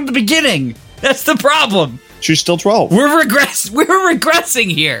than from the beginning. That's the problem. She's still 12. We're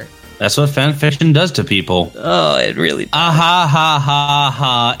regressing here. That's what fanfiction does to people. Oh, it really. Ha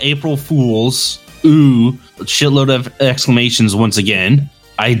ha. April Fools. Ooh. Shitload of exclamations once again.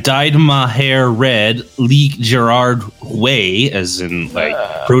 I dyed my hair red. Leak Gerard Way, as in like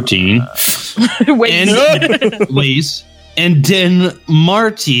protein. Ways. And then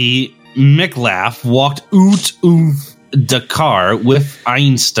Marty McLaugh walked out of the car with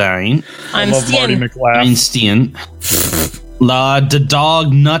Einstein. Einstein. The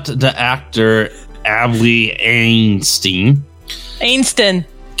dog nut the actor Abby Einstein.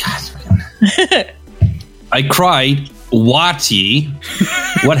 I cried, Watty.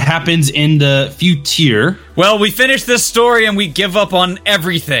 What happens in the future? Well, we finish this story and we give up on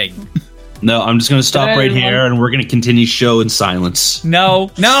everything. No, I'm just going to stop right here and we're going to continue show in silence.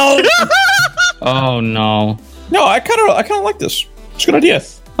 No. Oh no. No, I kind of like this. It's a good idea.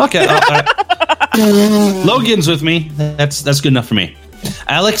 Okay. Logan's with me. That's good enough for me.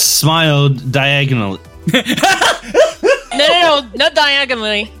 Alex smiled diagonally. No, not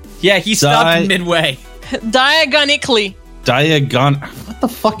diagonally. Yeah, he stopped midway. Diagonically. What the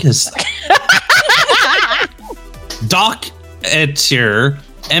fuck is that? Doc Etcher,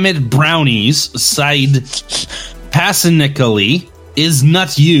 Emmett Brownies, side passionically, is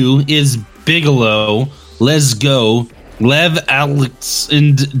not you, is Bigelow, let's go, Lev, Alex,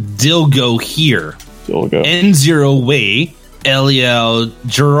 and Dilgo here. N0 way, Eliel,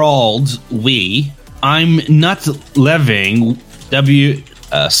 Gerald way, I'm not living, W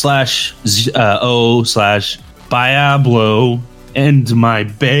 /O /Diablo and my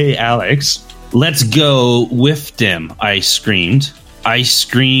bay Alex. Let's go with them, I screamed. I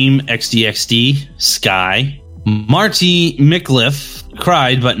scream XDXD, Sky. Marty Mickliffe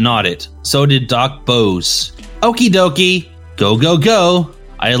cried but nodded. So did Doc Bose. Okie dokie, go, go, go.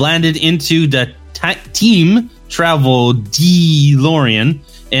 I landed into the team travel DeLorean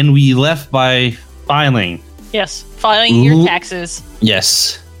and we left by filing. Yes, filing your taxes.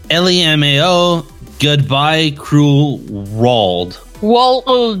 Yes. LEMAO, goodbye, cruel Wald.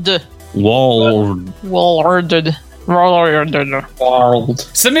 Walled.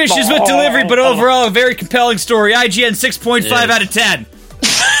 Some issues with delivery, but overall a very compelling story. IGN 6.5 out of 10.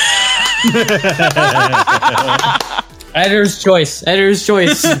 Editor's choice. I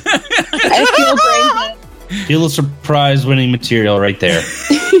feel brain. Feel a surprise winning material right there.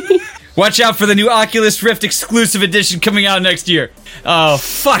 Watch out for the new Oculus Rift exclusive edition coming out next year. Oh,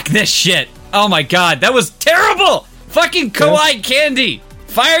 fuck this shit. Oh my god, that was terrible! Fucking kawaii candy!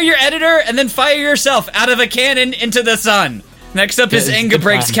 Fire your editor and then fire yourself out of a cannon into the sun. Next up is Inga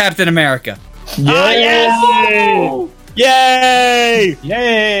Breaks Captain America. Yay! Yay!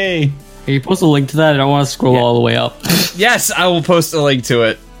 Yay! Can you post a link to that? I don't want to scroll all the way up. Yes, I will post a link to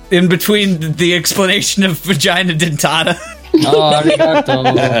it. In between the explanation of vagina dentata. Oh,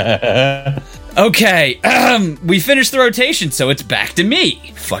 arigato. Okay, we finished the rotation, so it's back to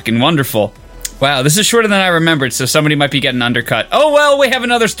me. Fucking wonderful. Wow, this is shorter than I remembered, so somebody might be getting undercut. Oh, well, we have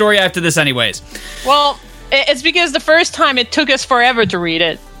another story after this anyways. Well, it's because the first time it took us forever to read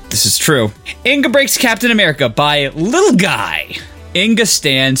it. This is true. Inga Breaks Captain America by Little Guy. Inga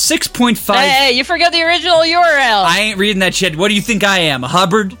Stan 6.5. Hey, you forgot the original URL. I ain't reading that shit. What do you think I am, a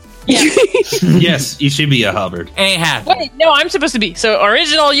Hubbard? Yes, you should be a Hubbard. Ain't happening. Wait, no, I'm supposed to be. So,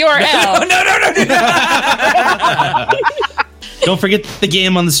 original URL. No. Don't forget the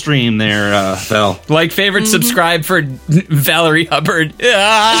game on the stream there, Val. Like, favorite, subscribe for Valerie Hubbard.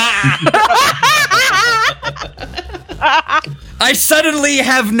 I suddenly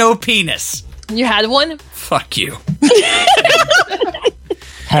have no penis. You had one? Fuck you.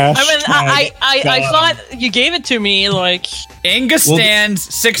 I thought you gave it to me, like... Inga stands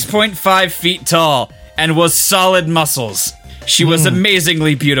 6.5 feet tall and was solid muscles. She was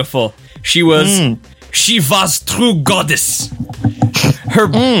amazingly beautiful. She was true goddess. Her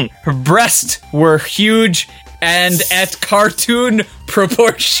breasts were huge and at cartoon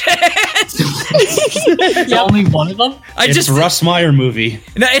proportions. Only one of them? It's Russ Meyer movie.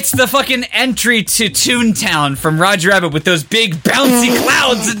 No, it's the fucking entry to Toontown from Roger Rabbit with those big bouncy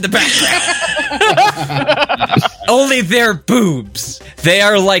clouds in the background. Only they're boobs. They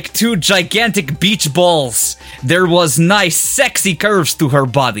are like two gigantic beach balls. There was nice, sexy curves to her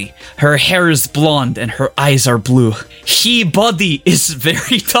body. Her hair is blonde and her eyes are blue. Her body is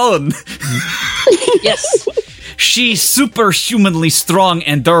very toned. Yes. She's superhumanly strong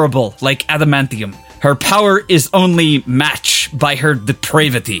and durable, like adamantium. Her power is only matched by her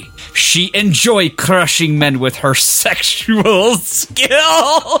depravity. She enjoy crushing men with her sexual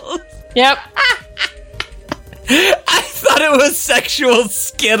skills. Yep. I thought it was sexual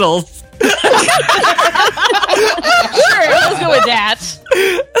skittles. Sure, let's go with that.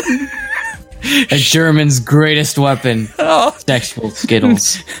 A German's greatest weapon. Sexual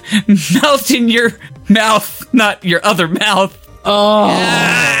skittles. Melt in your mouth, not your other mouth.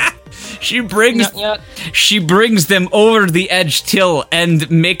 She brings them over the edge till and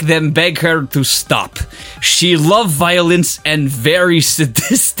make them beg her to stop. She loved violence and very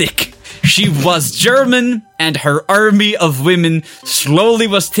sadistic. She was German, and her army of women slowly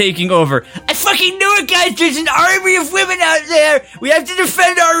was taking over. I fucking knew it, guys! There's an army of women out there! We have to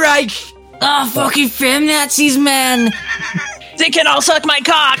defend our Reich! Oh, fucking femme Nazis, man! They can all suck my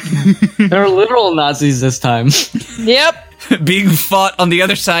cock! They're literal Nazis this time. Yep. Being fought on the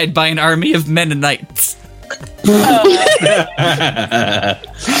other side by an army of Mennonites.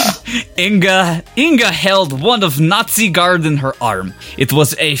 Inga held one of Nazi guard in her arm. It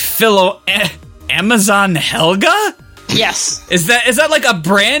was a fellow Amazon Helga? Yes. Is that like a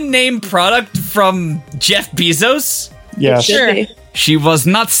brand name product from Jeff Bezos? Yes. Sure. She was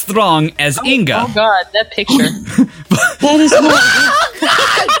not strong as Inga. Oh god, that picture. That is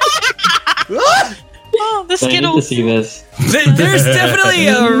Oh, the I need to Skittles. see this. There's definitely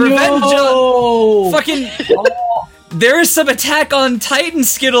a revenge on fucking... There is some Attack on Titan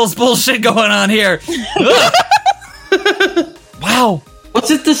Skittles bullshit going on here. Wow. What's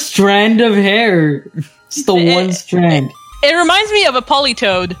it? The strand of hair. It's the one strand. It reminds me of a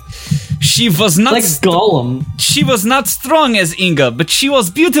polytoad. She was not Like Gollum. She was not strong as Inga, but she was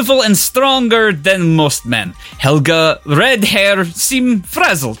beautiful and stronger than most men. Helga, red hair, seemed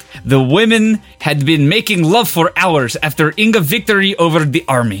frazzled. The women had been making love for hours after Inga's victory over the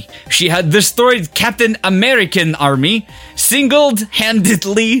army. She had destroyed Captain American army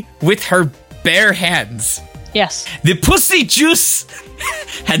single-handedly with her bare hands. Yes. The pussy juice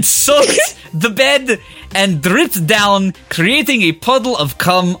had soaked the bed and dripped down, creating a puddle of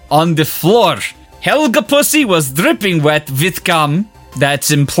cum on the floor. Helga pussy was dripping wet with cum.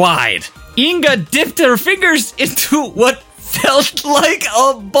 That's implied. Inga dipped her fingers into what felt like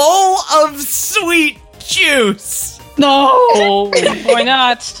a bowl of sweet juice. No! Why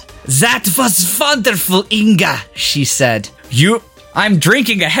not? That was wonderful, Inga, she said. I'm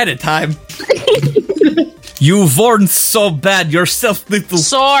drinking ahead of time. You weren't so bad yourself, little...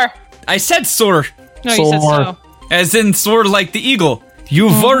 Sore. I said sore. No, you said so. As in soar like the eagle. You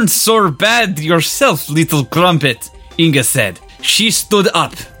weren't so bad yourself, little crumpet, Inga said. She stood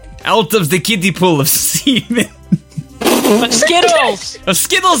up, out of the kiddie pool of semen. But Skittles! Of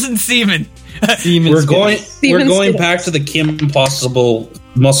Skittles and semen. We're going back to the Kim Possible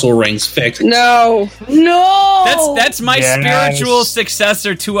muscle rings fix. No. That's my spiritual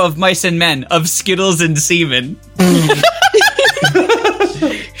successor to Of Mice and Men, of Skittles and semen.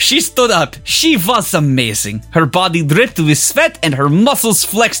 She stood up. She was amazing. Her body dripped with sweat and her muscles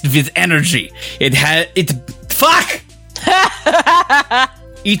flexed with energy. Fuck!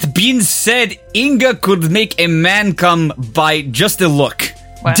 It being said, Inga could make a man come by just a look.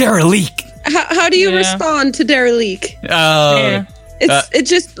 Wow. Derelict. How do you respond to Derelict? It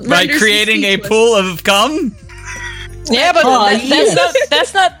just by renders creating you a speechless. pool of cum? Yeah, but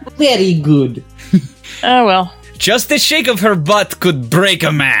that's not... Very good. Oh, well. Just a shake of her butt could break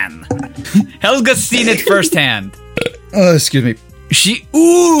a man. Helga's seen it firsthand. Excuse me. She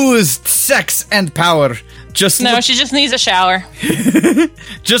oozed sex and power. She just needs a shower.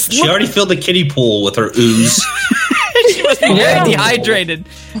 She already filled the kiddie pool with her ooze. She must be very dehydrated.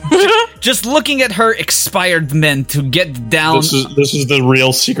 Just looking at her expired men to get down. This is the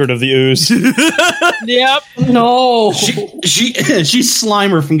real secret of the ooze. Yep. No. She's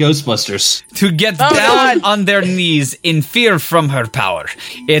Slimer from Ghostbusters. To get down on their knees in fear from her power.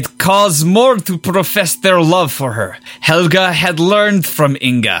 It caused more to profess their love for her. Helga had learned from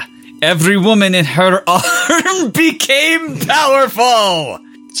Inga. Every woman in her arm became powerful.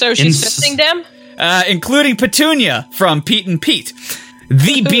 So she's fisting them? Including Petunia from Pete and Pete.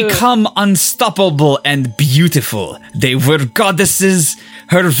 They become unstoppable and beautiful. They were goddesses.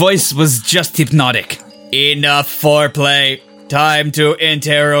 Her voice was just hypnotic. Enough foreplay. Time to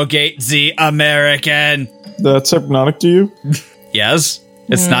interrogate the American. That's hypnotic to you? Yes?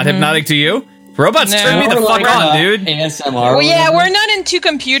 It's not hypnotic to you? Robots, No. turn me the fuck on, dude. ASMR. Well, yeah, we're not into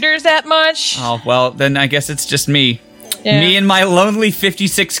computers that much. Oh, well, then I guess it's just me. Yeah. Me and my lonely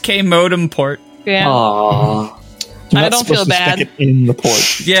 56k modem port. Yeah. Aww. You're I not don't feel supposed to bad. stick it in the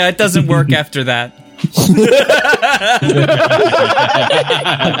port. Yeah, it doesn't work after that.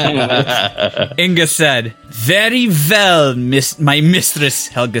 Inga said, "Very well, my mistress,"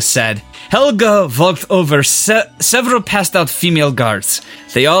 Helga said. Helga walked over several passed out female guards.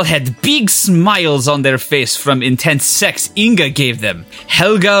 They all had big smiles on their face from intense sex Inga gave them.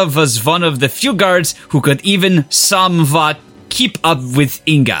 Helga was one of the few guards who could even somewhat keep up with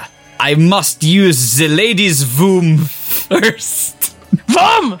Inga. I must use the lady's womb first.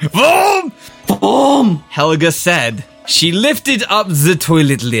 Boom! Boom! Boom! Helga said. She lifted up the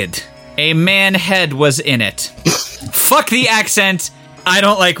toilet lid. A man head was in it. Fuck the accent. I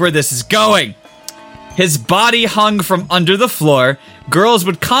don't like where this is going. His body hung from under the floor. Girls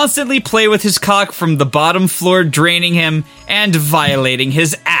would constantly play with his cock from the bottom floor, draining him and violating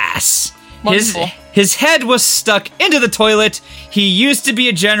his ass. Wonderful. His head was stuck into the toilet. He used to be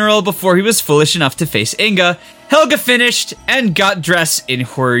a general before he was foolish enough to face Inga. Helga finished and got dressed in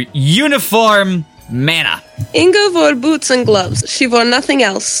her uniform manner. Inga wore boots and gloves. She wore nothing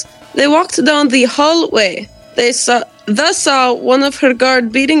else. They walked down the hallway. They thus saw one of her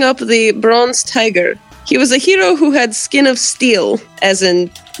guard beating up the bronze tiger. He was a hero who had skin of steel, as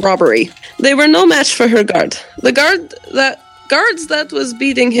in robbery. They were no match for her guard. The guards that was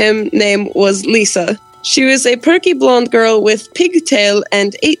beating him name was Lisa. She was a perky blonde girl with pigtail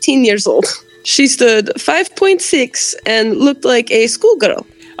and 18 years old. She stood 5.6 and looked like a schoolgirl.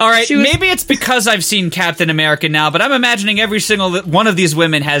 All right, maybe it's because I've seen Captain America now, but I'm imagining every single one of these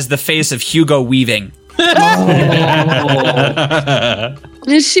women has the face of Hugo Weaving.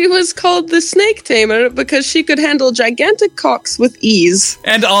 She was called the Snake Tamer because she could handle gigantic cocks with ease.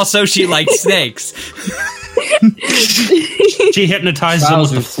 And also she liked snakes. She hypnotized him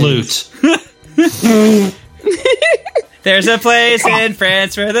with the flute. There's a place in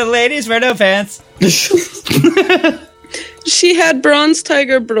France where the ladies wear no pants. She had Bronze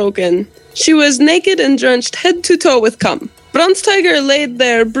Tiger broken. She was naked and drenched head to toe with cum. Bronze Tiger laid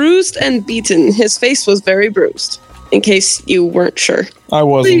there bruised and beaten. His face was very bruised. In case you weren't sure. I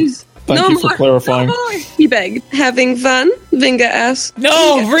wasn't. Please. Thank you for clarifying. No more, he begged. Having fun? Vinga asked.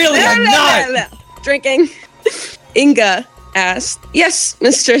 No, really, I'm not. Drinking. Inga asked. Yes,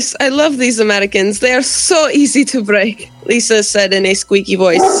 mistress, I love these Americans. They are so easy to break. Lisa said in a squeaky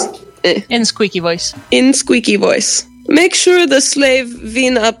voice. In squeaky voice. In squeaky voice. Make sure the slave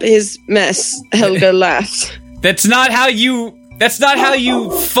veen up his mess. Helga laughed. That's not how you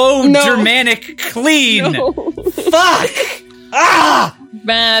faux Germanic clean. No. Fuck. Ah!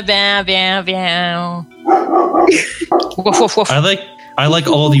 Bah, bah, bah, bah. Woof, woof, woof. I like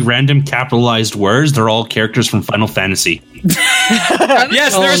all the random capitalized words. They're all characters from Final Fantasy.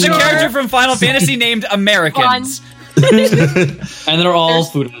 Yes, there's a character from Final Fantasy named Americans. And they're all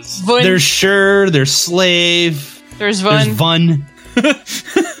Buddhists. There's sure, there's slave, There's there's Vun.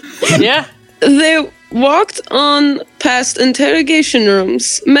 Yeah. They walked on past interrogation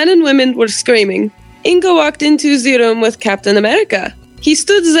rooms. Men and women were screaming. Inga walked into the room with Captain America. He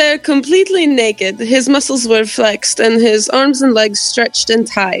stood there completely naked. His muscles were flexed and his arms and legs stretched and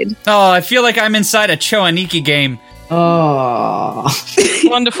tied. Oh, I feel like I'm inside a Choaniki game. Oh.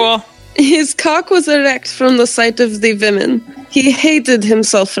 Wonderful. His cock was erect from the sight of the women. He hated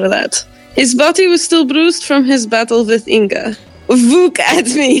himself for that. His body was still bruised from his battle with Inga. Look at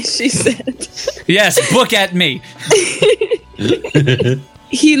me, she said. Yes, book at me.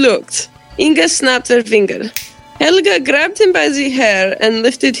 He looked. Inga snapped her finger. Helga grabbed him by the hair and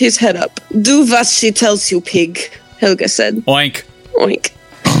lifted his head up. Do what she tells you, pig, Helga said. Oink. Oink.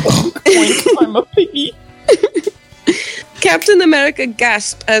 I'm a piggy. Captain America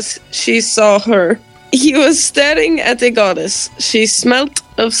gasped as she saw her. He was staring at a goddess. She smelt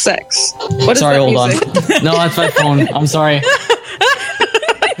of sex. What is Sorry, that hold music? on. No, that's my phone. I'm sorry.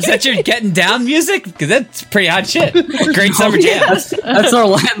 Is that your getting down music? Because that's pretty hot shit. Great summer jam. That's our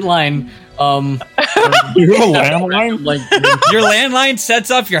landline. You have a landline? Like, Your landline sets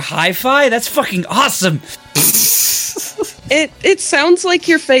off your hi-fi? That's fucking awesome. It sounds like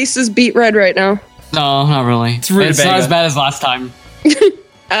your face is beet red right now. no, not really. It's rutabaga. not as bad as last time.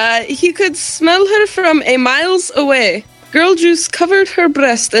 He could smell her from a miles away. Girl juice covered her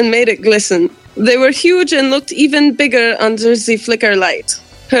breast and made it glisten. They were huge and looked even bigger under the flicker light.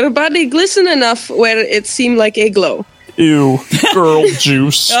 Her body glistened enough where it seemed like a glow. Ew, girl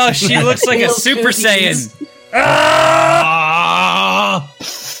juice. Oh, she looks like a Super Saiyan.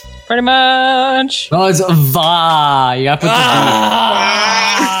 Pretty much. No, it's va. You gotta put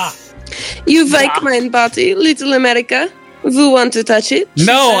the You like my body, little America? You want to touch it?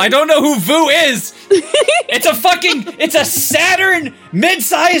 No, I don't know who Vu is. It's a Saturn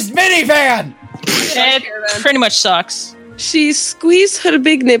mid-sized minivan. It pretty much sucks. She squeezed her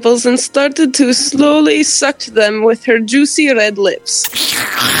big nipples and started to slowly suck them with her juicy red lips.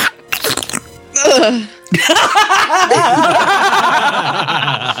 Ugh.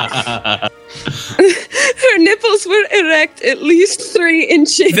 Her nipples were erect at least 3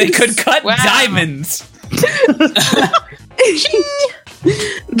 inches. They could cut Wow. diamonds.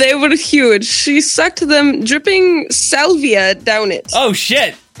 They were huge. She sucked them, dripping salvia down it. Oh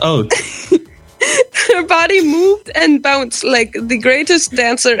shit. Oh, Her body moved and bounced like the greatest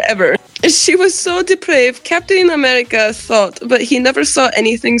dancer ever. She was so depraved, Captain America thought, but he never saw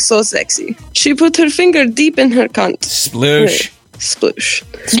anything so sexy. She put her finger deep in her cunt. Sploosh. Sploosh.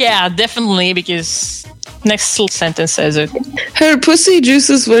 Yeah, definitely, because next little sentence says it. Her pussy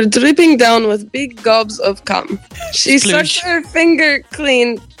juices were dripping down with big gobs of cum. She Sploosh. sucked her finger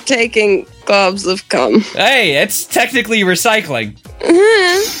clean, taking gobs of cum. Hey, it's technically recycling.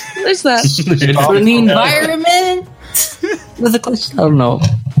 There's that. for the environment. With a question. I don't know.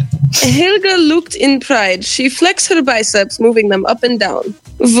 Helga looked in pride. She flexed her biceps, moving them up and down.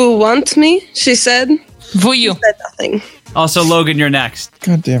 You want me? She said. Vuyu. Said nothing. Also, Logan, you're next.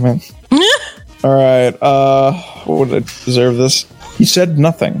 God damn it. Alright, would I deserve this? He said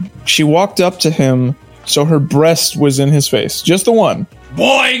nothing. She walked up to him, so her breast was in his face. Just the one.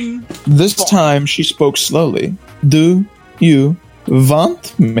 Boing! This time she spoke slowly. Do you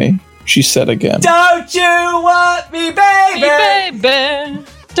want me? She said again. Don't you want me, baby? Baby,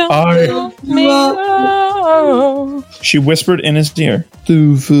 don't I- let me go. She whispered in his ear.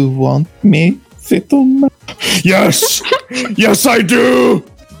 Do you want me, little man? Yes! Yes, I do!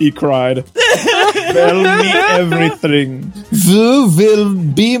 He cried. Tell me everything. You will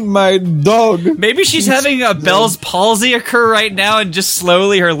be my dog. Maybe she's having a Bell's palsy occur right now, and just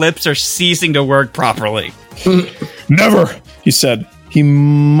slowly her lips are ceasing to work properly. Never, he said. He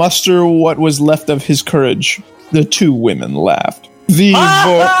mustered what was left of his courage. The two women laughed. Say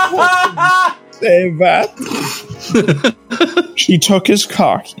that. She took his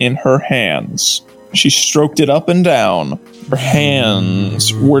cock in her hands. She stroked it up and down. Her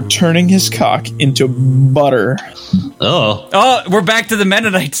hands were turning his cock into butter. oh, Oh, we're back to the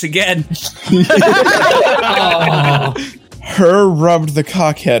Mennonites again. Her rubbed the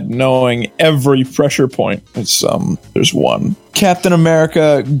cockhead, knowing every pressure point. There's one. Captain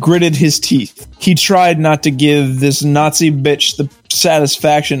America gritted his teeth. He tried not to give this Nazi bitch the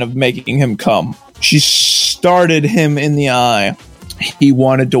satisfaction of making him come. She started him in the eye. He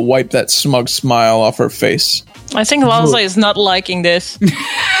wanted to wipe that smug smile off her face. I think Lalza is not liking this.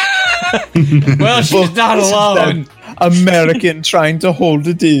 Well, she's not alone. American trying to hold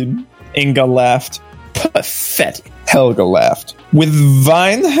it in. Inga laughed. Pathetic. Helga laughed. With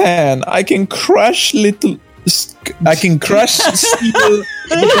thine hand, I can crush steel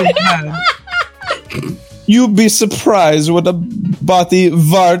little man. You'd be surprised what a body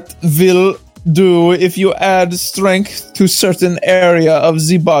Vart will do if you add strength to certain area of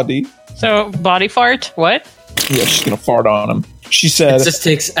the body. So, body fart? What? Yeah, she's gonna fart on him. She said It just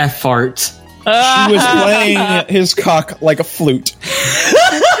takes effort. she was playing his cock like a flute.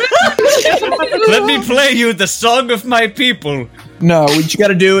 Let me play you the song of my people. No, what you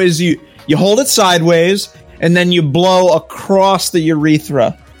gotta do is you hold it sideways and then you blow across the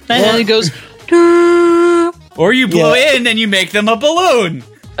urethra. And then it goes, Or you blow Yeah. in and you make them a balloon.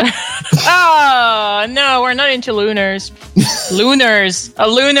 oh, no, we're not into lunars. Lunars. A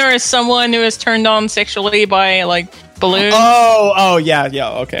lunar is someone who is turned on sexually by, like, balloons. Oh, yeah,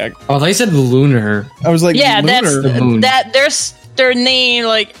 okay. Oh, they said lunar. I was like, yeah, lunar. The moon. there's their name,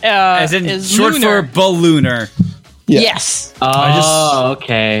 like, As in is short lunar. for ballooner. Yes. Oh,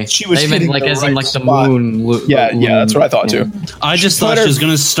 okay. She was I meant hitting like the as in right like the spot. moon. Yeah, that's what I thought too. I just Put thought her- she was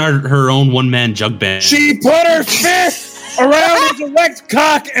going to start her own one-man jug band. She put her fist around his erect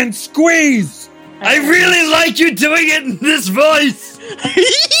cock and squeezed. I really like you doing it in this voice.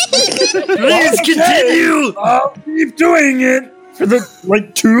 Please continue. I'll keep doing it for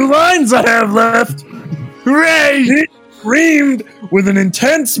the 2 lines I have left. Hooray! He screamed with an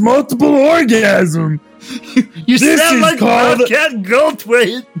intense multiple orgasm. You This sound is like called- Wildcat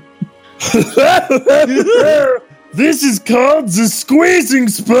Goldthwait. This is called the squeezing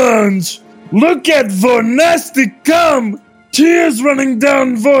sponge. Look at the nasty cum. Tears running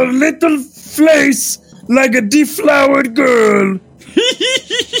down the little face like a deflowered girl.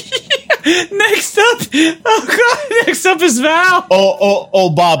 Next up, oh god, next up is Val. Oh,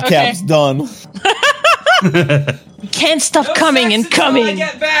 Bobcat's done. Can't stop coming and coming.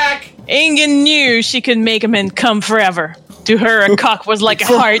 Get back. Inga knew she could make a man come forever. To her, a cock was like a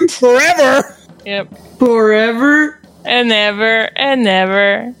heart. Forever. Yep. Forever? And ever and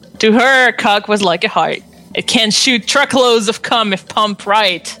ever. To her, a cock was like a heart. It can shoot truckloads of cum if pumped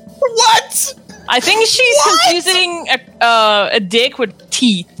right. What? I think she's confusing a dick with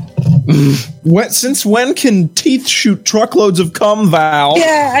teeth. Since when can teeth shoot truckloads of cum, Val?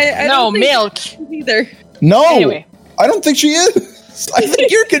 Yeah, I No, don't think milk. either. No, Anyway. I don't think she is. I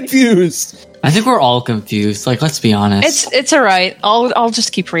think you're confused. I think we're all confused. Like, let's be honest. It's all right. I'll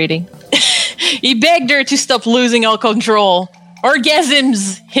just keep reading. He begged her to stop losing all control.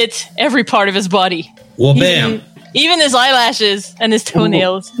 Orgasms hit every part of his body. Well, bam. Even his eyelashes and his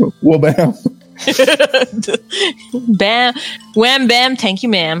toenails. Well, bam. Bam. Wham bam, thank you,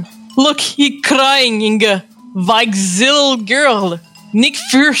 ma'am. Look, he crying, Inga. Weigzil girl. Nick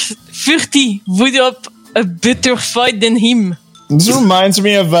Furty would up a better fight than him. This reminds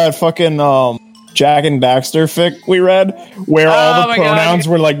me of that fucking Jack and Daxter fic we read, where all the my God. pronouns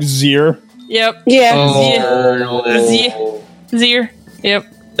were like Zier. Yep. Yeah. Zier. Yep.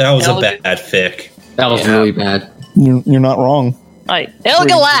 That was a Elga. bad fic. that was really bad. You're not wrong. Right.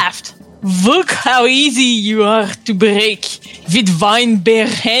 Elga laughed. Look how easy you are to break with fine bare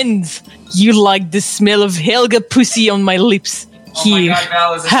hands. You like the smell of Helga pussy on my lips. Here,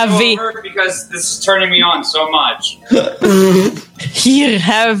 have a because this is turning me on so much. here,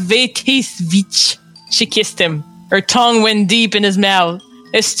 have a taste, bitch. She kissed him. Her tongue went deep in his mouth.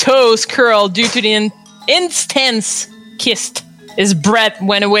 His toes curled due to the intense kiss. His breath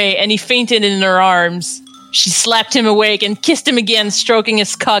went away, and he fainted in her arms. She slapped him awake and kissed him again, stroking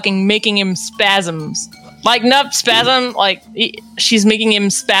his cock and making him spasms. Like, not spasm, like, she's making him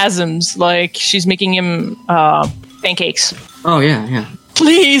spasms. Like, she's making him, pancakes. Oh, yeah.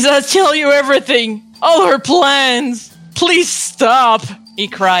 Please, I'll tell you everything. All her plans. Please stop, he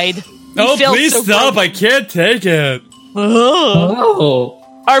cried. He Oh, felt please so stop! broken. I can't take it. Ugh. Oh.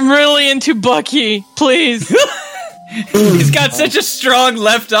 I'm really into Bucky. Please. He's got such a strong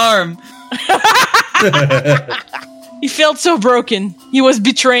left arm. He felt so broken. He was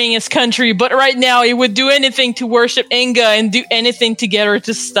betraying his country, but right now he would do anything to worship Inga and do anything to get her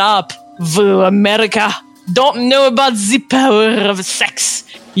to stop. Vous, America, don't know about the power of sex.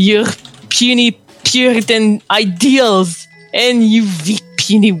 Your puny Puritan ideals. And you weak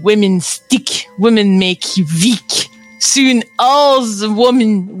puny women stick. Women make you weak. Soon all the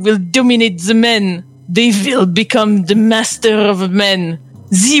women will dominate the men. They will become the master of men.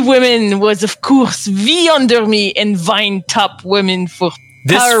 The women was, of course, the under me and vine top women for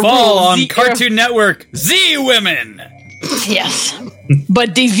This power fall rule on the Cartoon Network, Z Women. earth. Yes.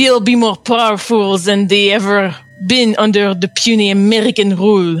 But they will be more powerful than they ever been under the puny American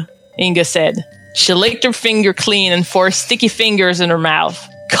rule, Inga said. She licked her finger clean and forced sticky fingers in her mouth.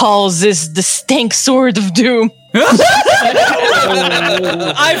 Calls this the stank sword of doom. I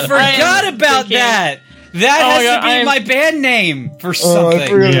forgot about thinking- that. That has God, to be my band name for I something.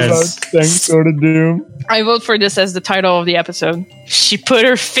 forgot Yes. about Stank Sword of Doom. I vote for this as the title of the episode. She put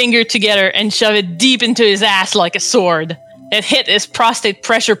her finger together and shoved it deep into his ass like a sword. It hit his prostate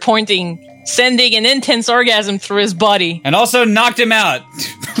pressure pointing, sending an intense orgasm through his body. And also knocked him out.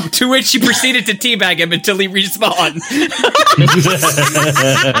 To which she proceeded to teabag him until he respawned.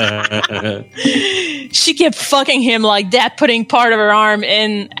 She kept fucking him like that, putting part of her arm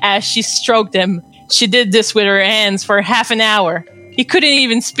in as she stroked him. She did this with her hands for half an hour. He couldn't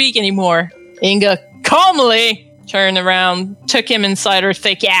even speak anymore. Inga calmly turned around, took him inside her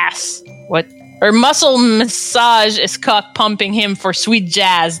thick ass. What? Her muscle massage is cock pumping him for sweet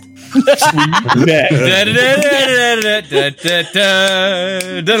jazz.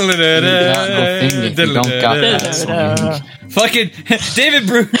 Fucking David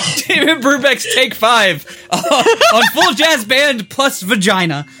Brubeck's Take 5 on full jazz band plus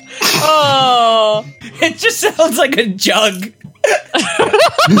vagina. Oh, It just sounds like a jug.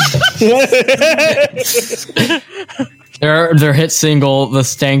 Their hit single, "The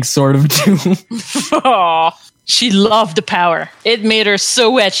Stank Sword of Doom." oh. She loved the power. It made her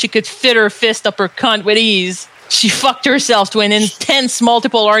so wet she could fit her fist up her cunt with ease. She fucked herself to an intense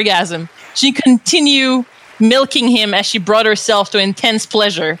multiple orgasm. She continued milking him as she brought herself to intense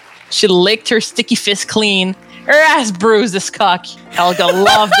pleasure. She licked her sticky fist clean. Her ass bruised as cock. Helga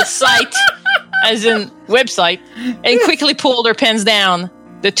loved the sight, as in website, and quickly pulled her pants down.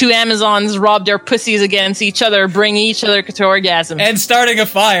 The two Amazons rubbed their pussies against each other, bringing each other to orgasm. And starting a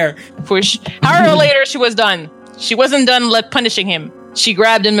fire. Push. However, later she was done. She wasn't done punishing him. She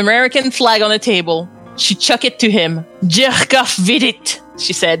grabbed an American flag on the table. She chucked it to him. "Jerk off with it,"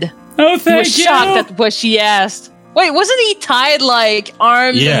 she said. Oh, He was shocked at what she asked. Wait, wasn't he tied like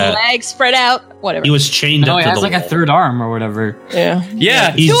arms and legs spread out? Whatever. He was chained No, up he to has the like a wall. third arm or whatever. Yeah.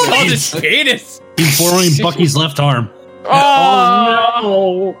 Yeah, He's- he's called he's- his penis. He's borrowing Bucky's left arm.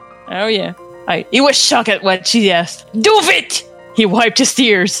 Oh yeah. He was shocked at what she asked. "Do it!" He wiped his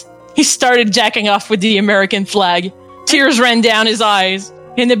tears. He started jacking off with the American flag. Tears ran down his eyes.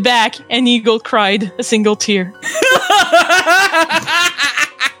 In the back, an eagle cried a single tear.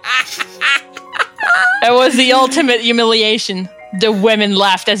 It was the ultimate humiliation. The women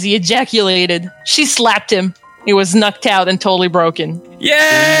laughed as he ejaculated. She slapped him. He was knocked out and totally broken.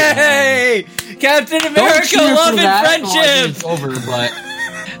 Yay! Captain America, love and friendship. It's over,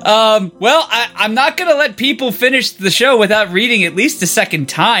 but Well, I'm not gonna let people finish the show without reading at least a second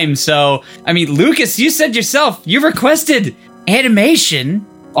time. So, I mean, Lucas, you said yourself you requested animation.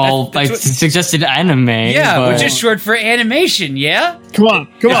 I suggested anime. Yeah, but which is short for animation. Yeah. Come on.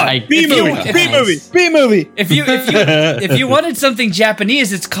 I- B-movie. If you wanted something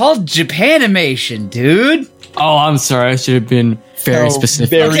Japanese, it's called Japanimation, dude. Oh, I'm sorry. I should have been very specific.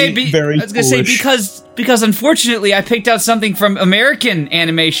 very- Okay, very I was gonna say foolish. because unfortunately I picked out something from American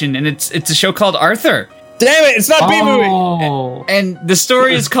animation, and it's a show called Arthur. Damn it, it's not B-movie. Oh. And the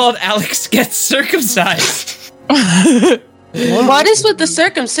story is called Alex Gets Circumcised. What is with the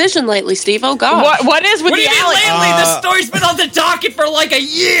circumcision lately, Steve? Oh, God. What is with What do the you mean Alex? lately? The story's been on the docket for like a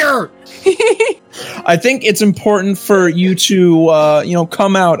year. I think it's important for you to,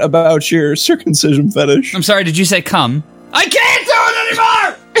 come out about your circumcision fetish. I'm sorry, did you say come? I can't do it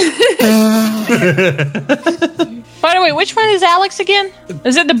anymore! By the way, which one is Alex again?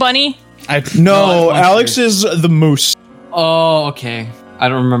 Is it the bunny? No, Alex is the moose. Oh, okay. I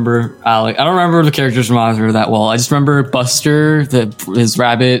don't remember Alex. I don't remember the characters from Arthur that well. I just remember Buster, his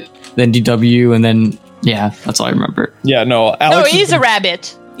rabbit, then DW, and then that's all I remember. Yeah, no, Alex. No, he's a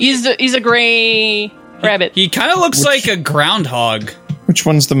rabbit. He's a gray rabbit. He kind of looks like a groundhog. Which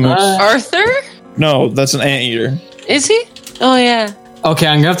one's the moose? Arthur? No, that's an anteater. Is he? Oh, yeah. Okay,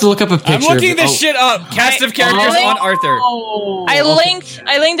 I'm gonna have to look up a picture. I'm looking this shit up. Cast of characters on Arthur. I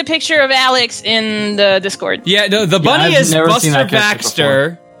linked a picture of Alex in the Discord. Yeah, no, the bunny I've is never seen Buster that character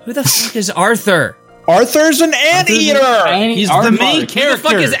Baxter. Who the fuck is Arthur? Arthur's an anteater. He's the main Who the character.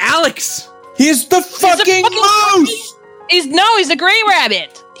 fuck is Alex? He's the fucking moose. He's a gray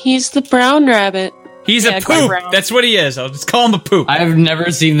rabbit. He's the brown rabbit. He's Yeah, a quite poop. brown. That's what he is. I'll just call him a poop. I've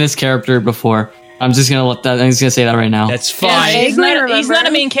never seen this character before. I'm just gonna say that right now. That's Yeah, fine. he's not remember a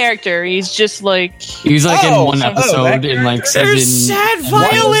him. main character. He's just like He was like in one that episode in like seven. There's sad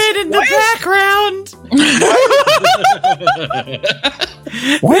violin in the background.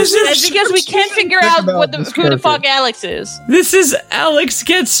 Why is there That's because we can't figure out who the fuck Alex is. This is Alex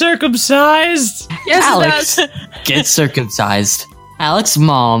Gets Circumcised. Yes, Alex it does. get circumcised. Alex's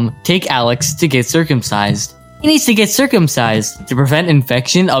mom take Alex to get circumcised. He needs to get circumcised to prevent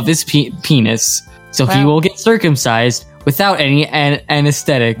infection of his penis. So he will get circumcised without any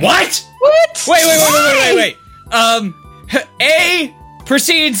anesthetic. What? What? Wait. A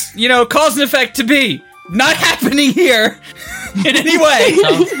proceeds, cause and effect to B. Not happening here in any way.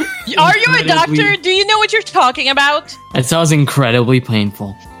 Are you a doctor? Do you know what you're talking about? That sounds incredibly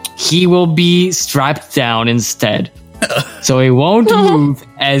painful. He will be strapped down instead. So he won't move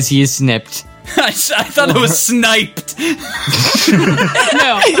as he is snipped. I thought it was sniped.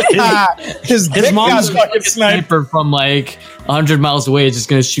 No. His mom's fucking sniped. Sniper from like 100 miles away is just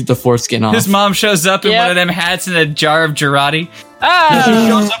gonna shoot the foreskin off. His mom shows up in Yep. one of them hats and a jar of Girardi. He Ah.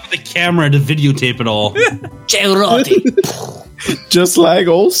 shows up with a camera to videotape it all. Just like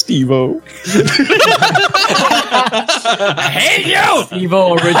old Steve-O. I hate you!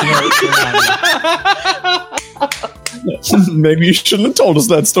 Evo original. Maybe you shouldn't have told us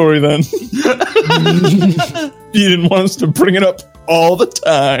that story then. You didn't want us to bring it up all the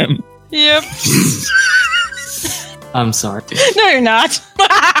time. Yep. I'm sorry. No, you're not.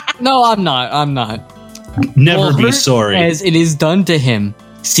 No, I'm not. Never Well, be hurt sorry. As it is done to him.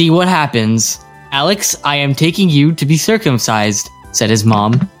 See what happens. Alex, I am taking you to be circumcised, said his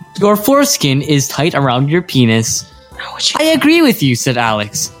mom. Your foreskin is tight around your penis. I agree with you, said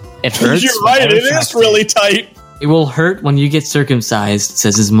Alex. It hurts. You're right, but it is really tight. It will hurt when you get circumcised,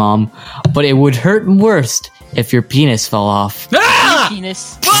 says his mom. But it would hurt worst if your penis fell off. Ah!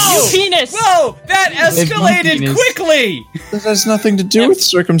 Penis. Whoa! You penis. Whoa! That escalated penis. quickly! That has nothing to do with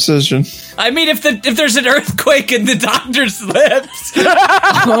circumcision. I mean, if there's an earthquake in the doctor's lips,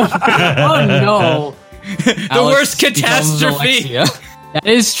 Oh no. the worst catastrophe. That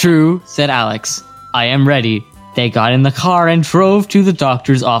is true, said Alex. I am ready. They got in the car and drove to the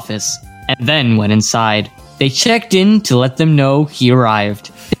doctor's office, and then went inside. They checked in to let them know he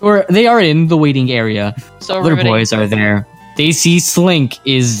arrived. They are in the waiting area. So Other riveting. boys are there. They see Slink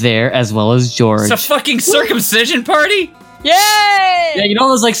is there as well as George. It's a fucking circumcision party? Yay! Yeah, you know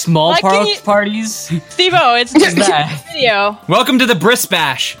those like small Like, can you- parties? Steve-O, it's just that? video. Welcome to the Bris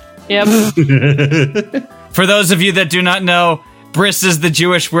Bash. Yep. For those of you that do not know, bris is the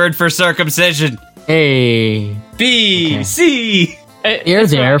Jewish word for circumcision. Hey, B, Okay. C. you're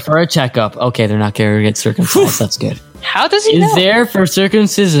there for a checkup. Okay, they're not going to get circumcised. That's good. How does he Is know? there for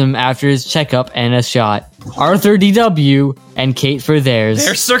circumcision after his checkup and a shot. Arthur DW and Kate for theirs.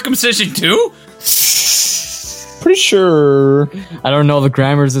 There's circumcision too? Pretty sure. I don't know, the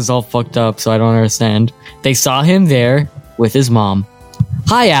grammars is all fucked up, so I don't understand. They saw him there with his mom.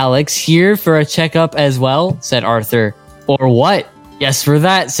 Hi, Alex, here for a checkup as well, said Arthur. Or what? Yes, for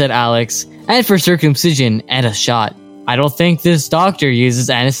that, said Alex. And for circumcision and a shot. I don't think this doctor uses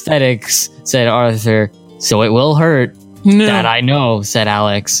anesthetics, said Arthur. So it will hurt. No. That I know, said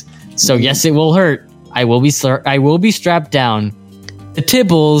Alex. So yes, it will hurt. I will be strapped down. The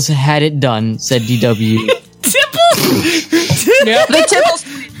Tibbles had it done, said DW. Yep.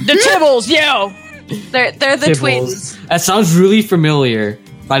 The Tibbles, yo. They're the Tibbles. twins. That sounds really familiar.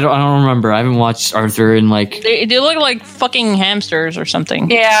 I don't remember. I haven't watched Arthur in like. They look like fucking hamsters or something.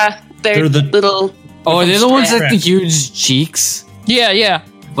 Yeah, they're They're the- little. Oh, they're the ones with the Trek. huge cheeks. Yeah.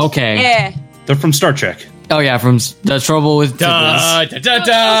 Okay. Yeah. They're from Star Trek. Oh yeah, from The Trouble with Da, Tibbles. da,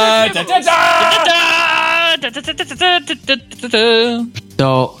 da, da, da, da, da.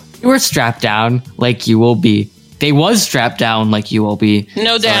 So you were strapped down like you will be. They was strapped down like you will be.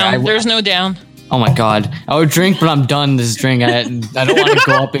 No Sorry, down. There's no down. Oh my god. I would drink, but I'm done this drink. I don't want to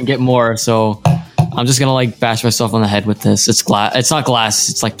go up and get more, so I'm just gonna like bash myself on the head with this. It's glass. It's not glass.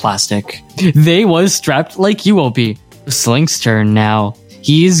 It's like plastic. They was strapped like you will be. Slink's turn now.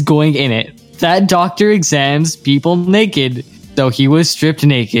 He is going in it. That doctor examines people naked, though he was stripped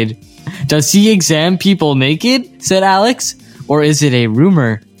naked. Does he examine people naked? Said Alex. Or is it a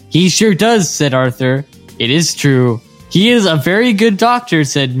rumor? He sure does, said Arthur. It is true. He is a very good doctor,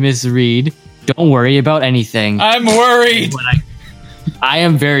 said Miss Reed. Don't worry about anything. I'm worried. I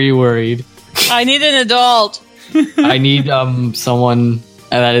am very worried. I need an adult. I need someone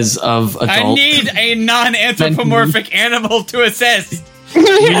that is of adult. I need a non-anthropomorphic animal to assist.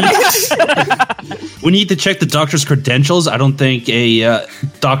 We need to check the doctor's credentials. I don't think a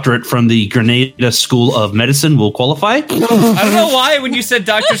doctorate from the Grenada School of Medicine will qualify. I don't know why when you said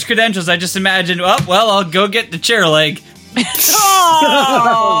doctor's credentials, I just imagined, oh, well, I'll go get the chair leg.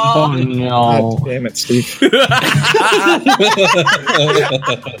 Oh no. Damn it, Steve.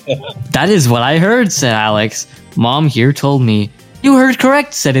 That is what I heard, said Alex. Mom here told me. You heard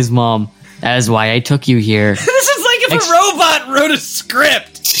correct, said his mom. That is why I took you here. This is like if a robot wrote a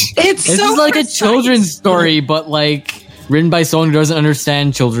script. It's This so is like precise. a children's story, but like written by someone who doesn't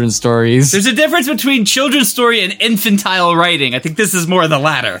understand children's stories. There's a difference between children's story and infantile writing. I think this is more the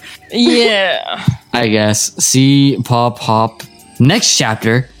latter. Yeah. I guess. See, pop, hop. Next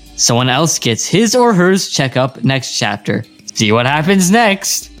chapter, someone else gets his or hers checkup next chapter. See what happens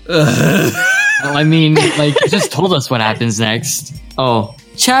next. Well, I mean, like, you just told us what happens next. Oh,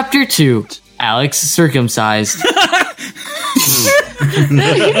 chapter 2. Alex circumcised.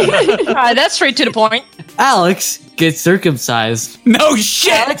 Alright, that's straight to the point. Alex get circumcised. No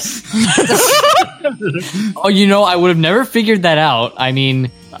shit! Oh, I would have never figured that out. I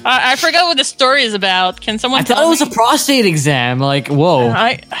mean, I forgot what the story is about. Can someone I tell thought it was me? a prostate exam. Like, whoa.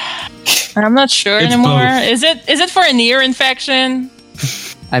 I'm not sure It's anymore. both. Is it for an ear infection?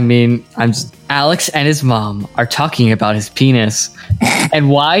 I mean, Alex and his mom are talking about his penis and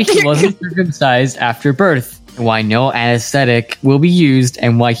why he wasn't circumcised after birth, and why no anesthetic will be used,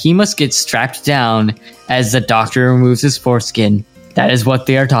 and why he must get strapped down as the doctor removes his foreskin. That is what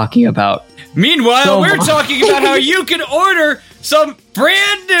they are talking about. Meanwhile, So- we're talking about how you can order some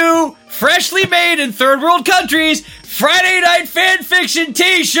brand new, freshly made in third world countries Friday Night Fanfiction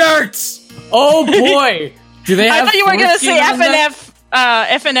t-shirts! Oh boy! Do they I have thought you were going to foreskin say on them?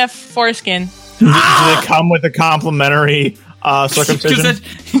 FNF foreskin. Do they come with a complimentary circumcision?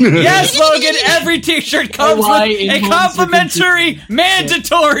 Yes, Logan, every t-shirt comes Why with a in-home complimentary,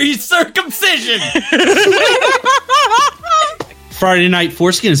 mandatory circumcision! Friday Night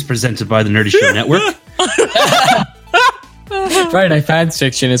Foreskin is presented by the Nerdy Show Network. Friday Night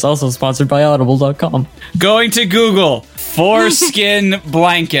Fanfiction is also sponsored by Audible.com. Going to Google, foreskin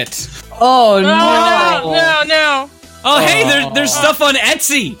blanket. Oh No. Oh, hey, there's stuff on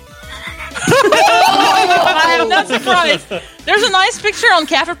Etsy. I am not surprised. There's a nice picture on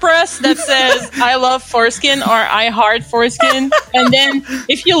Cafe Press that says "I love foreskin" or "I heart foreskin," and then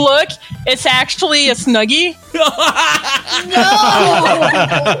if you look, it's actually a Snuggie.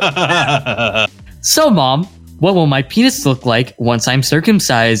 So, Mom, what will my penis look like once I'm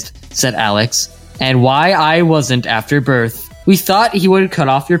circumcised? Said Alex. And why I wasn't after birth. We thought he would cut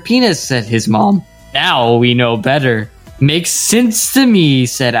off your penis, said his mom. Now we know better. Makes sense to me,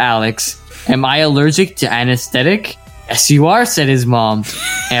 said Alex. Am I allergic to anesthetic? Yes, you are, said his mom.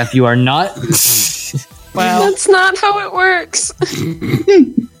 And if you are not... That's not how it works.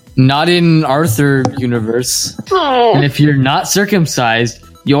 Not in Arthur universe. Oh. And if you're not circumcised,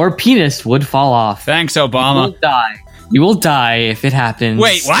 your penis would fall off. Thanks, You will Obama. die. You will die if it happens.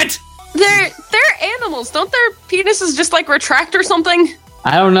 Wait, what? They're animals. Don't their penises just like retract or something?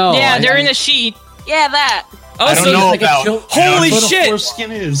 I don't know. Yeah, I- they're in a sheet. Yeah, that. Oh, I don't so know like a about. chil- Holy That's what a shit!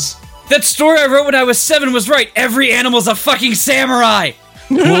 foreskin is. That story I wrote when I was 7 was right. Every animal's a fucking samurai.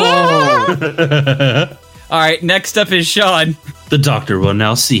 Whoa. All right, next up is Sean. The doctor will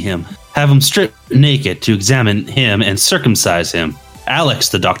now see him, have him stripped naked to examine him and circumcise him. Alex,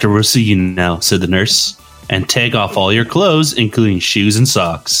 the doctor will see you now, said the nurse, and take off all your clothes, including shoes and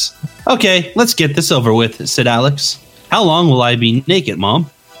socks. Okay, let's get this over with, said Alex. How long will I be naked, Mom?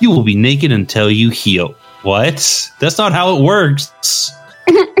 You will be naked until you heal. What? That's not how it works.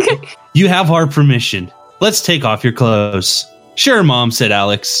 You have our permission. Let's take off your clothes. Sure, Mom, said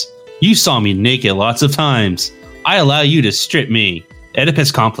Alex. You saw me naked lots of times. I allow you to strip me.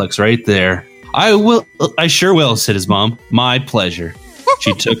 Oedipus complex right there. I sure will, said his mom. My pleasure.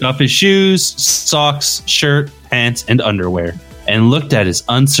 She took off his shoes, socks, shirt, pants, and underwear, and looked at his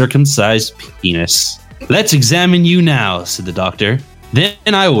uncircumcised penis. Let's examine you now, said the doctor. Then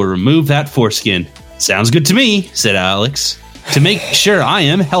I will remove that foreskin. Sounds good to me, said Alex. To make sure I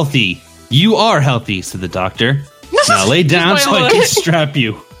am healthy. You are healthy, said the doctor. Now lay down so I can strap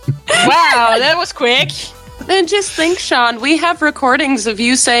you. Wow, that was quick. And just think, Sean, we have recordings of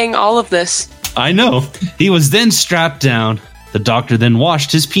you saying all of this. I know. He was then strapped down. The doctor then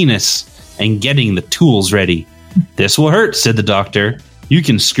washed his penis and getting the tools ready. This will hurt, said the doctor. You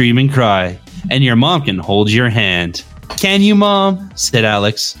can scream and cry, and your mom can hold your hand. Can you, Mom? Said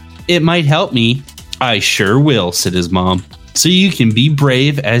Alex. It might help me. I sure will, said his mom. So you can be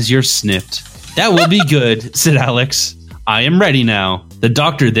brave as you're snipped. That will be good, said Alex. I am ready now. The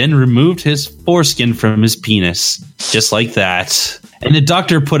doctor then removed his foreskin from his penis, just like that. And the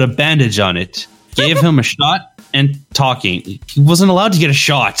doctor put a bandage on it, gave him a shot, and talking. He wasn't allowed to get a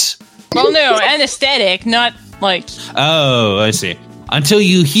shot. Well, no, anesthetic, not like. Oh, I see. Until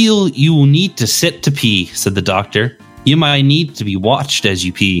you heal, you will need to sit to pee, said the doctor. You might need to be watched as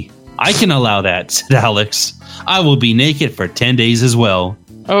you pee. I can allow that, said Alex. I will be naked for 10 days as well.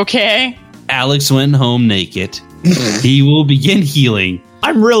 Okay. Alex went home naked. He will begin healing.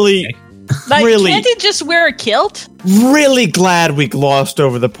 I'm really, Like, Really? can't he just wear a kilt? really glad we glossed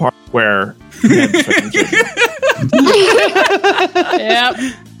over the part where. Yep.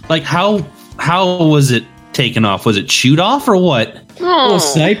 Like, how was it taken off? Was it chewed off or what? Oh,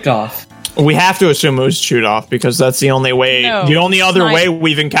 sniped off. We have to assume it was chewed off because that's the only way. No, the only other snipe. way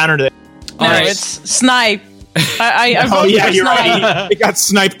we've encountered it. No, Alright. it's snipe. I Oh vote yeah, for you're snipe. right. It got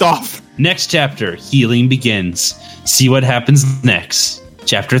sniped off. Next chapter, healing begins. See what happens next.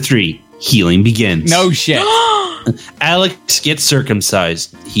 Chapter 3, healing begins. No shit. Alex gets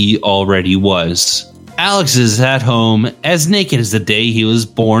circumcised. He already was. Alex is at home, as naked as the day he was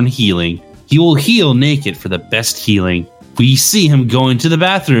born, healing. He will heal naked for the best healing. We see him going to the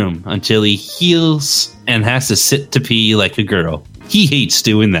bathroom until he heals and has to sit to pee like a girl. He hates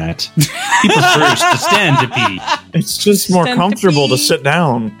doing that. He prefers to stand to pee. It's just more Stand to comfortable to pee. sit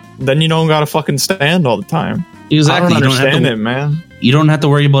down. Then you don't gotta fucking stand all the time. Exactly. I don't You don't have understand to- it, man. You don't have to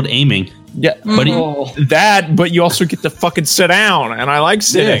worry about aiming. Yeah, But but you also get to fucking sit down, and I like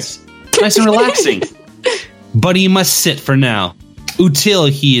sitting. Yes. Nice and relaxing. But he must sit for now, until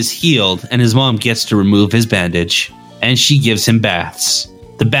he is healed and his mom gets to remove his bandage, and she gives him baths.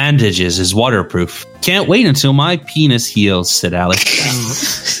 The bandages is waterproof. Can't wait until my penis heals, said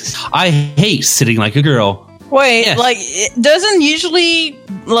Alex. I hate sitting like a girl. Wait, Yes. like, it doesn't usually,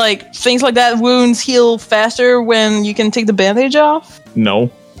 like, things like that, wounds heal faster when you can take the bandage off? No.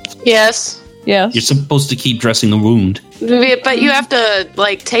 Yes. Yes. You're supposed to keep dressing the wound. But you have to,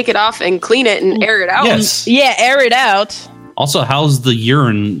 like, take it off and clean it and air it out. Yes. Yeah, air it out. Also, how's the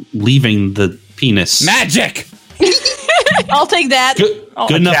urine leaving the penis? Magic! I'll take that.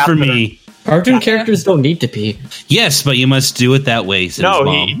 Good enough for me. Cartoon characters don't need to pee. Yes, but you must do it that way, says No,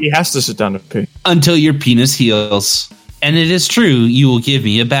 mom. he has to sit down to pee. Until your penis heals. And it is true, you will give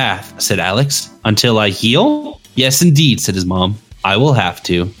me a bath, said Alex. Until I heal? Yes, indeed, said his mom. I will have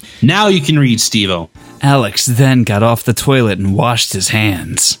to. Now you can read, Steve-O. Alex then got off the toilet and washed his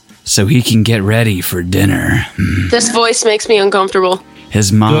hands so he can get ready for dinner. This voice makes me uncomfortable.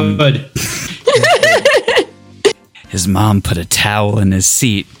 His mom Good. His mom put a towel in his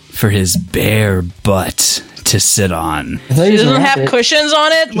seat for his bare butt to sit on. I thought It you doesn't wrapped have it. cushions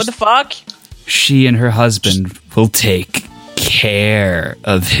on it? What the fuck? She and her husband will take care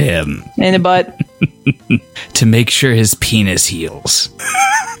of him In the butt. to make sure his penis heals.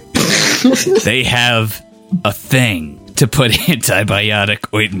 They have a thing to put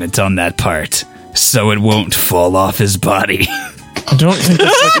antibiotic ointment on that part so it won't fall off his body, I don't think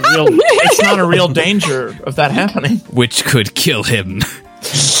it's like a real. It's not a real danger of that happening. which could kill him.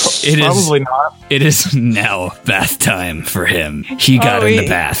 It is Probably not. It is now bath time for him. He got in the wait.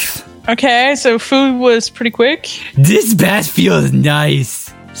 bath. Okay, so food was pretty quick. This bath feels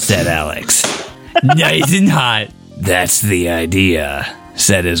nice, said Alex. Nice and hot. That's the idea,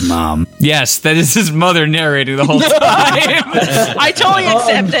 said his mom. Yes, that is his mother narrating the whole time. I totally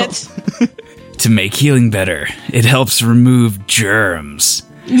accept it. To make healing better, it helps remove germs.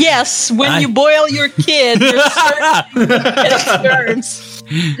 Yes, when you boil your kid, you're certain get germs.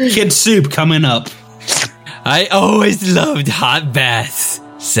 Kid soup coming up. I always loved hot baths,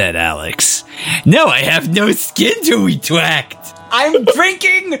 said Alex. Now I have no skin to retract. I'm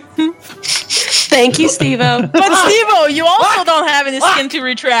drinking. Thank you, Steve-O. But Steve-O, you also don't have any skin to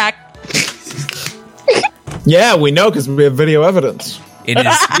retract. Yeah, we know because we have video evidence. It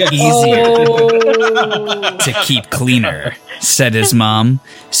is easier to keep cleaner, said his mom,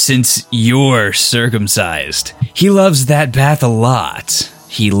 since you're circumcised. He loves that bath a lot.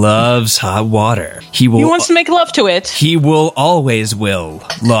 He loves hot water. He He wants will to make love to it. he will always will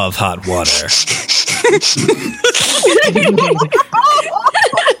love hot water.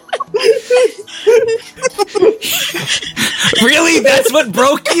 Really? That's what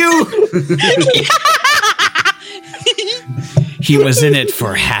broke you? He was in it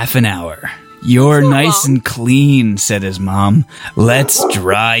for half an hour. You're nice and clean, said his mom. Let's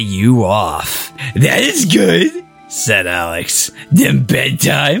dry you off. That is good, said Alex. Then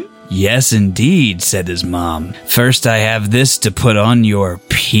bedtime? Yes, indeed, said his mom. First, I have this to put on your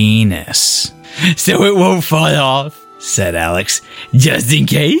penis. So it won't fall off, said Alex. Just in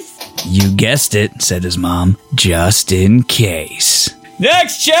case? You guessed it, said his mom. Just in case.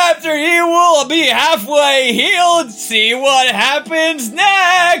 Next chapter, he will be halfway healed. See what happens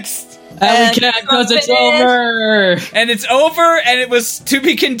next. And we can't because it's over. And it's over, and it was to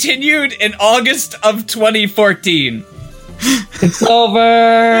be continued in August of 2014. It's over.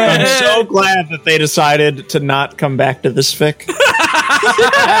 I'm so glad that they decided to not come back to this fic. Really?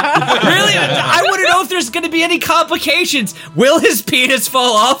 I want to know if there's going to be any complications. Will his penis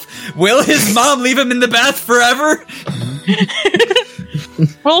fall off? Will his mom leave him in the bath forever?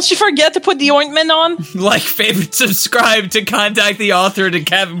 Will she forget to put the ointment on? Like, favorite, subscribe to contact the author to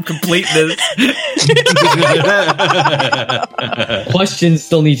have him complete this. Questions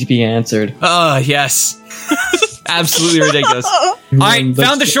still need to be answered. Oh, yes. Absolutely ridiculous. All right,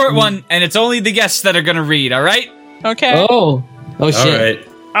 found the short one, and it's only the guests that are going to read, all right? Okay. Oh shit.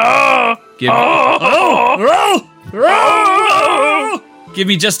 All right. Give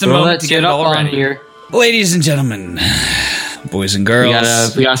me just a Well, moment let's to get get it up all on ready. here. Ladies and gentlemen, boys and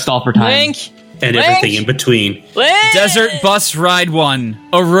girls, We gotta stall for time. Link. And Link! everything in between. Desert Bus Ride 1,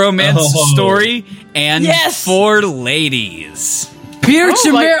 a romance story and Yes! for ladies. Peter Oh my-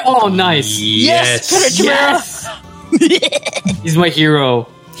 Chimera. Oh, nice. Yes. Yes. He's my hero.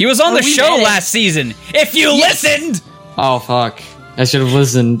 He was on the we show made it. last season. If you listened, Oh, fuck. I should have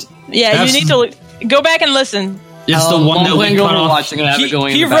listened. Yeah, That's- you need to go back and listen. It's the one that we playing cut off. Overwatch. I'm gonna have it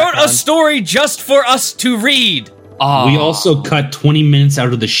going. he in the wrote a background. story just for us to read Oh. We also cut 20 minutes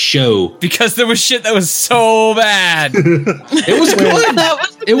out of the show. because there was shit that was so bad. It was good.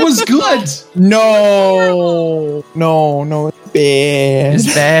 It was good. No, it's bad.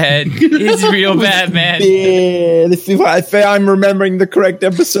 It's bad. It's real bad, man. Bad. If I'm remembering the correct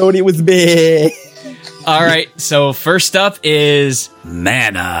episode, it was bad. All right, so first up is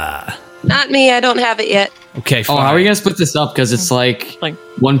Mana. Not me. I don't have it yet. Okay, Oh, fine. how are we gonna split this up? Because it's like Like-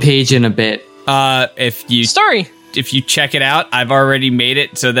 one page in a bit. If you check it out, I've already made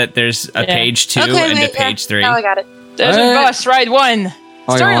it so that there's a Yeah. page 2 Okay, and a wait, yeah. page 3. Now I got it. Desert Bus Ride 1.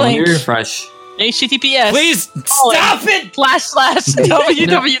 Oh, yeah, Story let me link. refresh. HTTPS. Please stop it!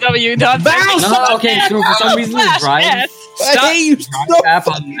 //www. No, okay, so for some reason the drive Stop! app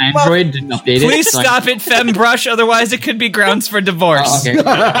on Android didn't update it. Please so I- stop it, Fembrush, otherwise it could be grounds for divorce. Oh, okay.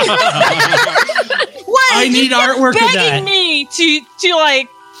 I need artwork of begging that. me to like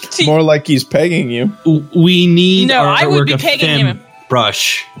to More like he's pegging you. We need No, I would artwork be of pegging him.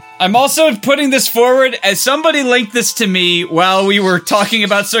 Brush. I'm also putting this forward as somebody linked this to me while we were talking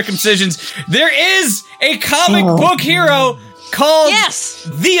about circumcisions. There is a comic book hero called yes.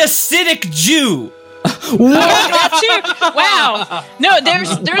 The Acidic Jew. That too. Wow. No, there's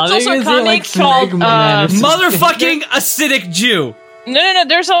I also think a it's comic like called Smegma Man or something. Motherfucking Acidic Jew. No.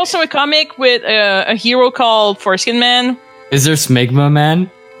 There's also a comic with a hero called Foreskin Man. Is there Smegma Man?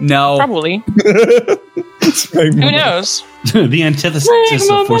 No. Probably. Who knows? The antithesis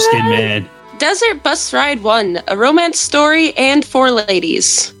of Foreskin Man. Desert Bus Ride 1, a romance story and for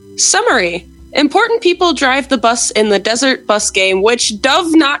ladies. Summary. Important people drive the bus in the Desert Bus game, which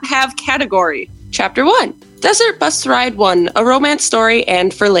does not have category. Chapter 1. Desert Bus Ride 1, a romance story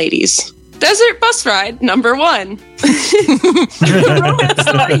and for ladies. Desert Bus Ride number 1. A romance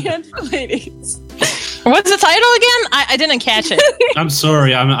story and for ladies. What's the title again? I didn't catch it. I'm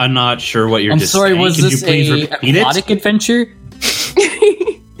sorry, I'm not sure what you're I'm just sorry, saying. was Could this you please a repeat aquatic it? adventure?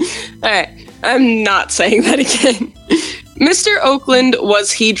 Alright, I'm not saying that again. Mr. Oakland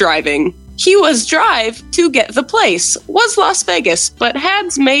was he driving. He was drive to get the place, was Las Vegas, but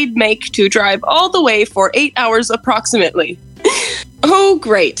had's made make to drive all the way for 8 hours approximately. Oh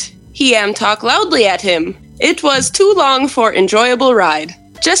great, he am talk loudly at him. It was too long for enjoyable ride.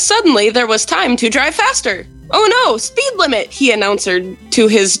 Just suddenly there was time to drive faster. Oh no, speed limit, he announced to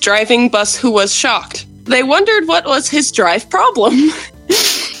his driving bus who was shocked. They wondered what was his drive problem.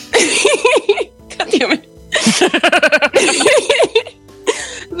 God damn it.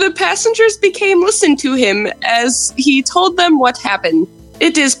 The passengers became listen to him as he told them what happened.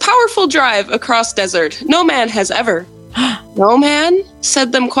 It is powerful drive across desert. No man has ever. No man?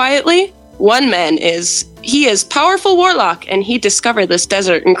 Said them quietly. One man is. He is powerful warlock, and he discovered this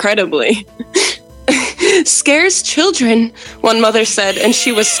desert incredibly. Scares children, one mother said, and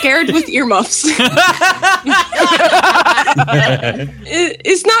she was scared with earmuffs. It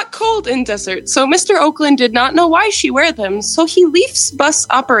is not cold in desert, so Mr. Oakland did not know why she wear them, so he leaves bus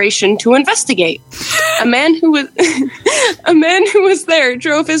operation to investigate. A man who was there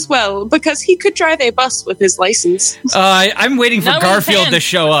drove as well because he could drive a bus with his license. I'm waiting for Now we're Garfield fans. to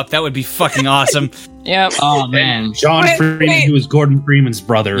show up. That would be fucking awesome. Yep. Oh man. John Wait, Freeman, wait. who is Gordon Freeman's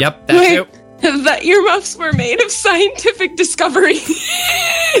brother. Yep, that's Wait. it. The earmuffs were made of scientific discovery.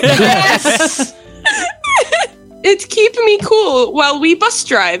 Yes. It keep me cool while we bus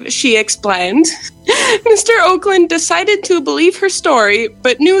drive, she explained. Mr. Oakland decided to believe her story,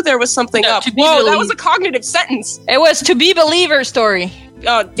 but knew there was something No, up. to be Whoa, that believed. was a cognitive sentence. It was To Be Believer story.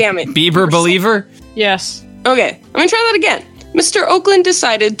 Oh, damn it. Bieber believer? Yes. Okay, I'm gonna try that again. Mr. Oakland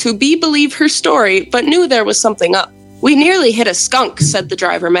decided to believe her story, but knew there was something up. We nearly hit a skunk, said the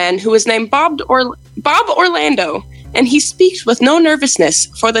driver man, who was named Bob Orlando, and he speaks with no nervousness,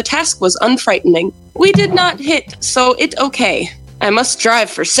 for the task was unfrightening. We did not hit, so it okay. I must drive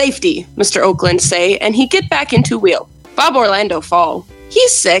for safety, Mr. Oakland say, and he get back into wheel. Bob Orlando fall.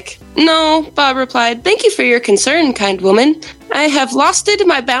 He's sick. No, Bob replied. Thank you for your concern, kind woman. I have losted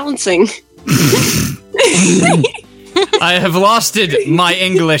my balancing. I have lost it, my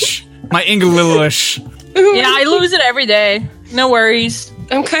English. My English. Yeah, I lose it every day. No worries.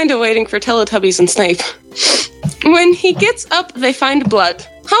 I'm kind of waiting for Teletubbies and Snape. When he gets up, they find blood.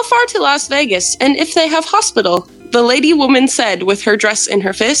 How far to Las Vegas, and if they have hospital? The lady woman said with her dress in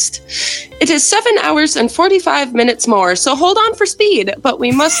her fist, "It is 7 hours and 45 minutes more, so hold on for speed, but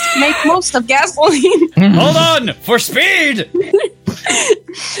we must make most of gasoline." Hold on for speed.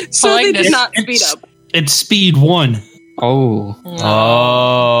 So they did not speed up. It's speed 1.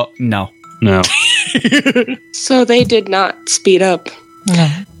 Oh. No. No. So they did not speed up.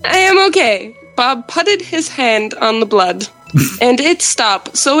 I am okay. Bob putted his hand on the blood, and it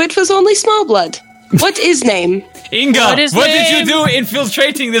stopped, so it was only small blood. What is name? Inga, what did you do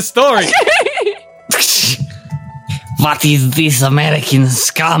infiltrating this story? What is this American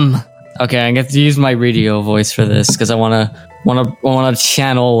scum? Okay, I get to use my radio voice for this because I wanna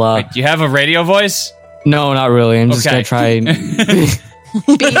channel. Do you have a radio voice? No, not really. I'm just gonna try. I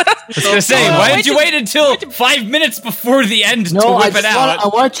was gonna say, why did you wait until 5 minutes before the end to whip it out? I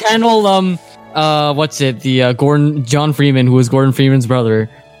want to channel what's it? The John Freeman, who was Gordon Freeman's brother.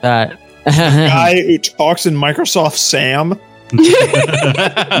 That guy who talks in Microsoft Sam.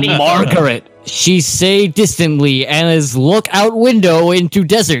 Margaret. She say distantly Anna's lookout window into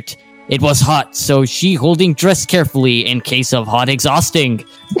desert. It was hot, so she holding dress carefully in case of hot exhausting.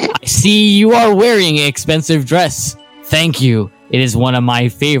 I see you are wearing expensive dress. Thank you. It is one of my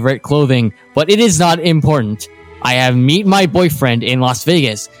favorite clothing, but it is not important. I have meet my boyfriend in Las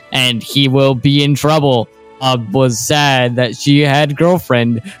Vegas, and he will be in trouble. Was sad that she had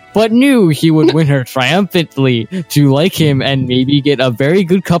girlfriend, but knew he would win her triumphantly to like him and maybe get a very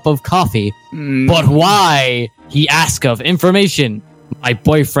good cup of coffee. But why? He asked of information. My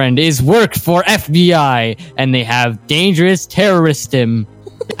boyfriend is worked for FBI, and they have dangerous terrorist him.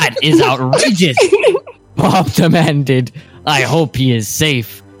 That is outrageous. Bob demanded. I hope he is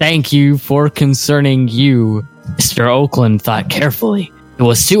safe. Thank you for concerning you. Mr. Oakland thought carefully. It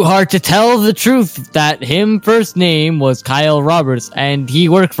was too hard to tell the truth that him first name was Kyle Roberts and he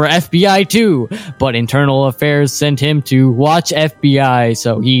worked for FBI too, but Internal Affairs sent him to watch FBI,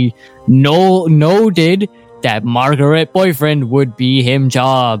 so he noted that Margaret boyfriend would be him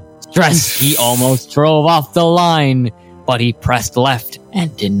job. Stressed, he almost drove off the line, but he pressed left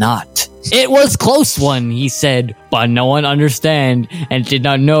and did not. It was close one, he said, but no one understand and did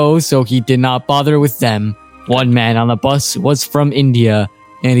not know, so he did not bother with them. One man on the bus was from India,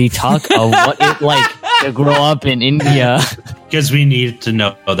 and he talked of what it like to grow up in India. Because we needed to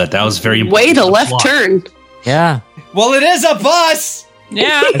know that was very important. Wait, a left turn. Yeah. Well, it is a bus!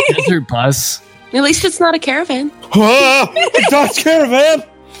 Yeah. A desert bus. At least it's not a caravan. A Dodge Caravan!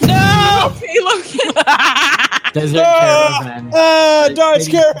 No! Okay, Logan. Desert caravan. Dodge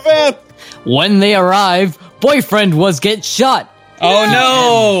Caravan! When they arrive, boyfriend was get shot.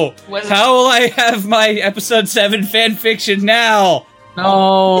 Oh no! How will I have my episode 7 fanfiction now?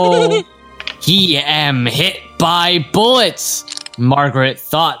 No. He am hit by bullets. Margaret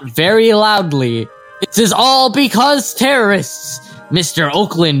thought very loudly. This is all because terrorists. Mr.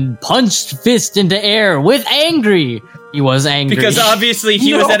 Oakland punched fist into air with angry. He was angry. Because obviously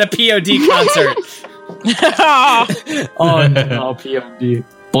he was at a POD concert. Oh no, POD.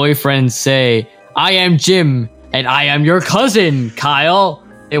 Boyfriends say, I am Jim, and I am your cousin, Kyle.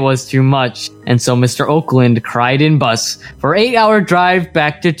 It was too much, and so Mr. Oakland cried in bus for 8-hour drive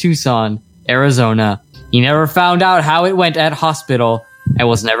back to Tucson, Arizona. He never found out how it went at hospital, and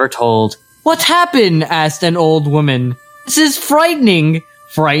was never told. What happened? Asked an old woman. This is frightening.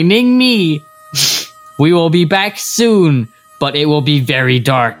 Frightening me. We will be back soon, but it will be very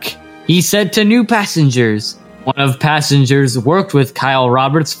dark. He said to new passengers. One of passengers worked with Kyle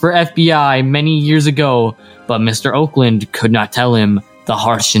Roberts for FBI many years ago, but Mr. Oakland could not tell him the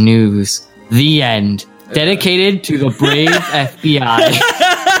harsh news. The end. Dedicated to the brave FBI.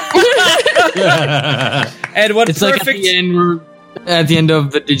 And what It's perfect... like at the end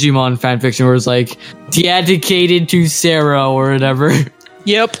of the Digimon fanfiction where it's like, dedicated to Sarah or whatever.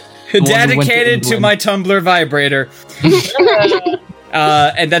 Yep. Dedicated to my Tumblr vibrator.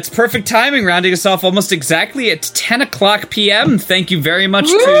 And that's perfect timing, rounding us off almost exactly at 10 o'clock p.m. Thank you very much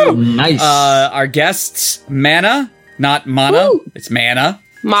to Nice. our guests, Mana, not Mana, it's Mana.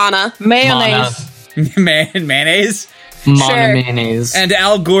 Mana. Mayonnaise. Mayonnaise. Mana Sure. mayonnaise. And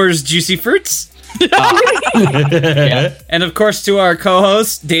Al Gore's Juicy Fruits. Yeah. And of course to our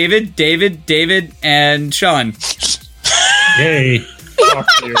co-hosts, David, and Sean. Yay.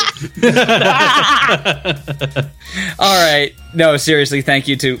 All right. No, seriously, thank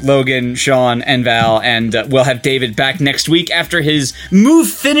you to Logan, Sean, and Val, and we'll have David back next week after his move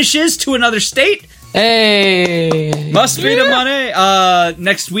finishes to another state. Hey. Must be the money.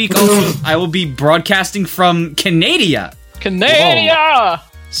 Next week, also, I will be broadcasting from Canada. Canada!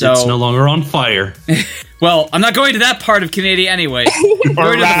 So It's no longer on fire. Well, I'm not going to that part of Canada anyway.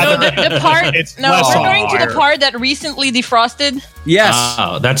 No, the part. It's No, less we're going to fire. the part that recently defrosted. Yes.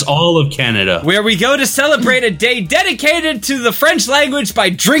 Oh, that's all of Canada. Where we go to celebrate a day dedicated to the French language by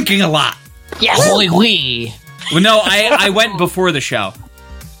drinking a lot. Yes. Well, no, I went before the show.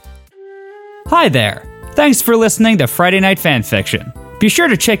 Hi there. Thanks for listening to Friday Night Fanfiction. Be sure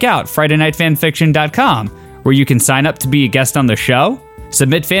to check out FridayNightFanfiction.com, where you can sign up to be a guest on the show,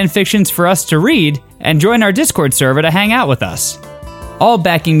 submit fanfictions for us to read, and join our Discord server to hang out with us. All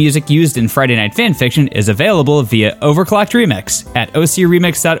backing music used in Friday Night Fanfiction is available via Overclocked Remix at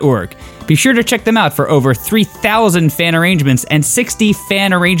ocremix.org. Be sure to check them out for over 3,000 fan arrangements and 60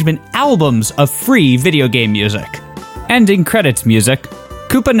 fan arrangement albums of free video game music. Ending credits music,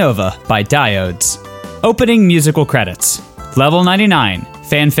 Koopa Nova by Diodes. Opening musical credits, Level 99,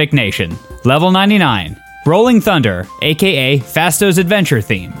 Fanfic Nation. Level 99, Rolling Thunder, aka Fasto's Adventure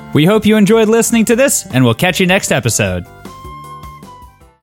theme. We hope you enjoyed listening to this, and we'll catch you next episode.